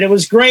enjoyed it. It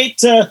was great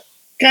to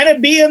kind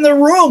of be in the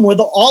room with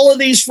all of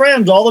these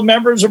friends, all the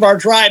members of our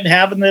tribe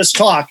having this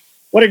talk.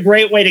 What a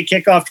great way to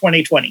kick off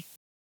 2020.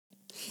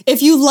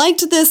 If you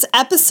liked this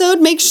episode,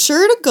 make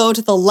sure to go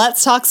to the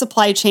Let's Talk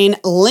Supply Chain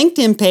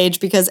LinkedIn page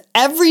because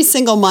every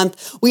single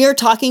month we are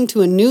talking to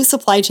a new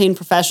supply chain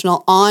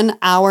professional on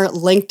our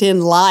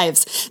LinkedIn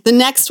Lives. The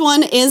next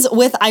one is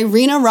with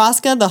Irina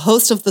Roska, the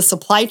host of the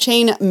Supply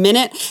Chain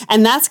Minute,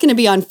 and that's going to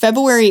be on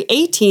February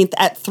 18th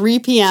at 3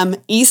 p.m.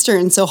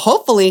 Eastern. So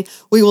hopefully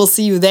we will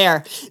see you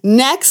there.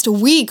 Next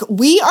week,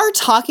 we are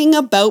talking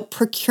about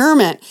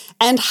procurement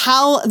and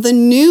how the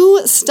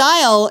new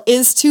style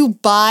is to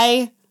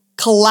buy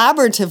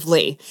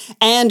collaboratively.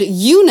 And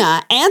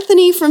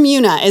Anthony from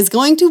Una is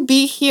going to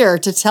be here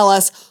to tell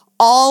us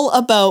all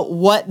about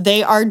what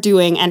they are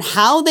doing and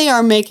how they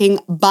are making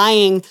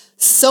buying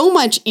so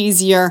much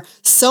easier,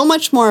 so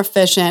much more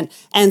efficient,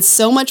 and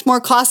so much more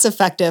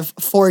cost-effective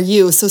for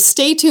you. So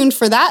stay tuned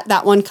for that.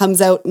 That one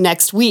comes out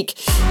next week.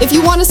 If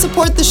you want to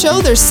support the show,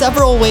 there's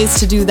several ways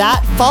to do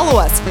that. Follow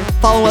us.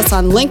 Follow us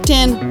on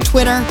LinkedIn,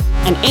 Twitter,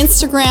 and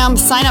Instagram.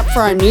 Sign up for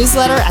our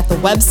newsletter at the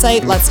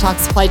website,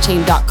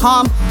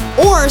 letstalksupplychain.com,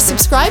 or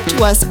subscribe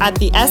to us at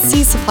the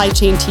SC Supply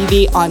Chain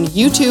TV on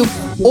YouTube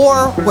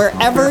or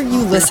wherever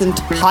you listen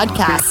to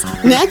podcasts.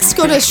 Next,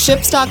 go to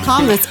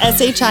ships.com. That's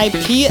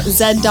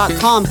shipz.com.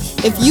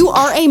 If you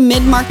are a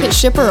mid-market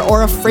shipper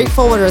or a freight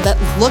forwarder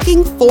that's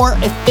looking for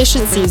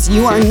efficiencies,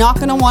 you are not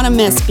going to want to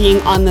miss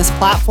being on this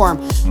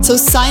platform. So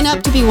sign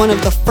up to be one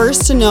of the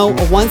first to know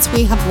once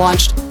we have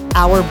launched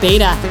our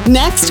beta.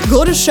 Next,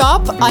 go to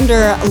shop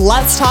under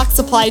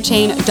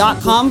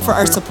letstalksupplychain.com for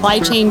our supply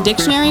chain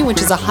dictionary, which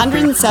is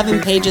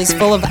 107 pages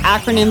full of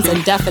acronyms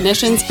and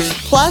definitions.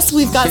 Plus,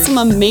 we've got some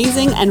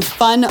amazing and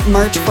fun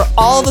merch for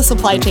all the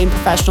supply chain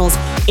professionals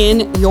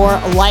in your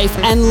life.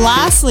 And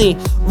lastly,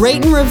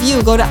 rate and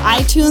review. Go to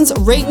iTunes,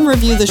 rate and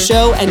review the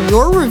show, and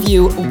your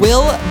review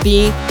will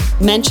be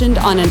mentioned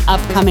on an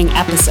upcoming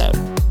episode.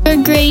 Have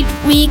a great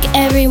week,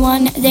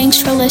 everyone. Thanks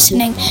for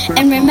listening.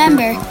 And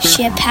remember,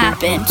 ship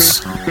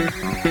happens.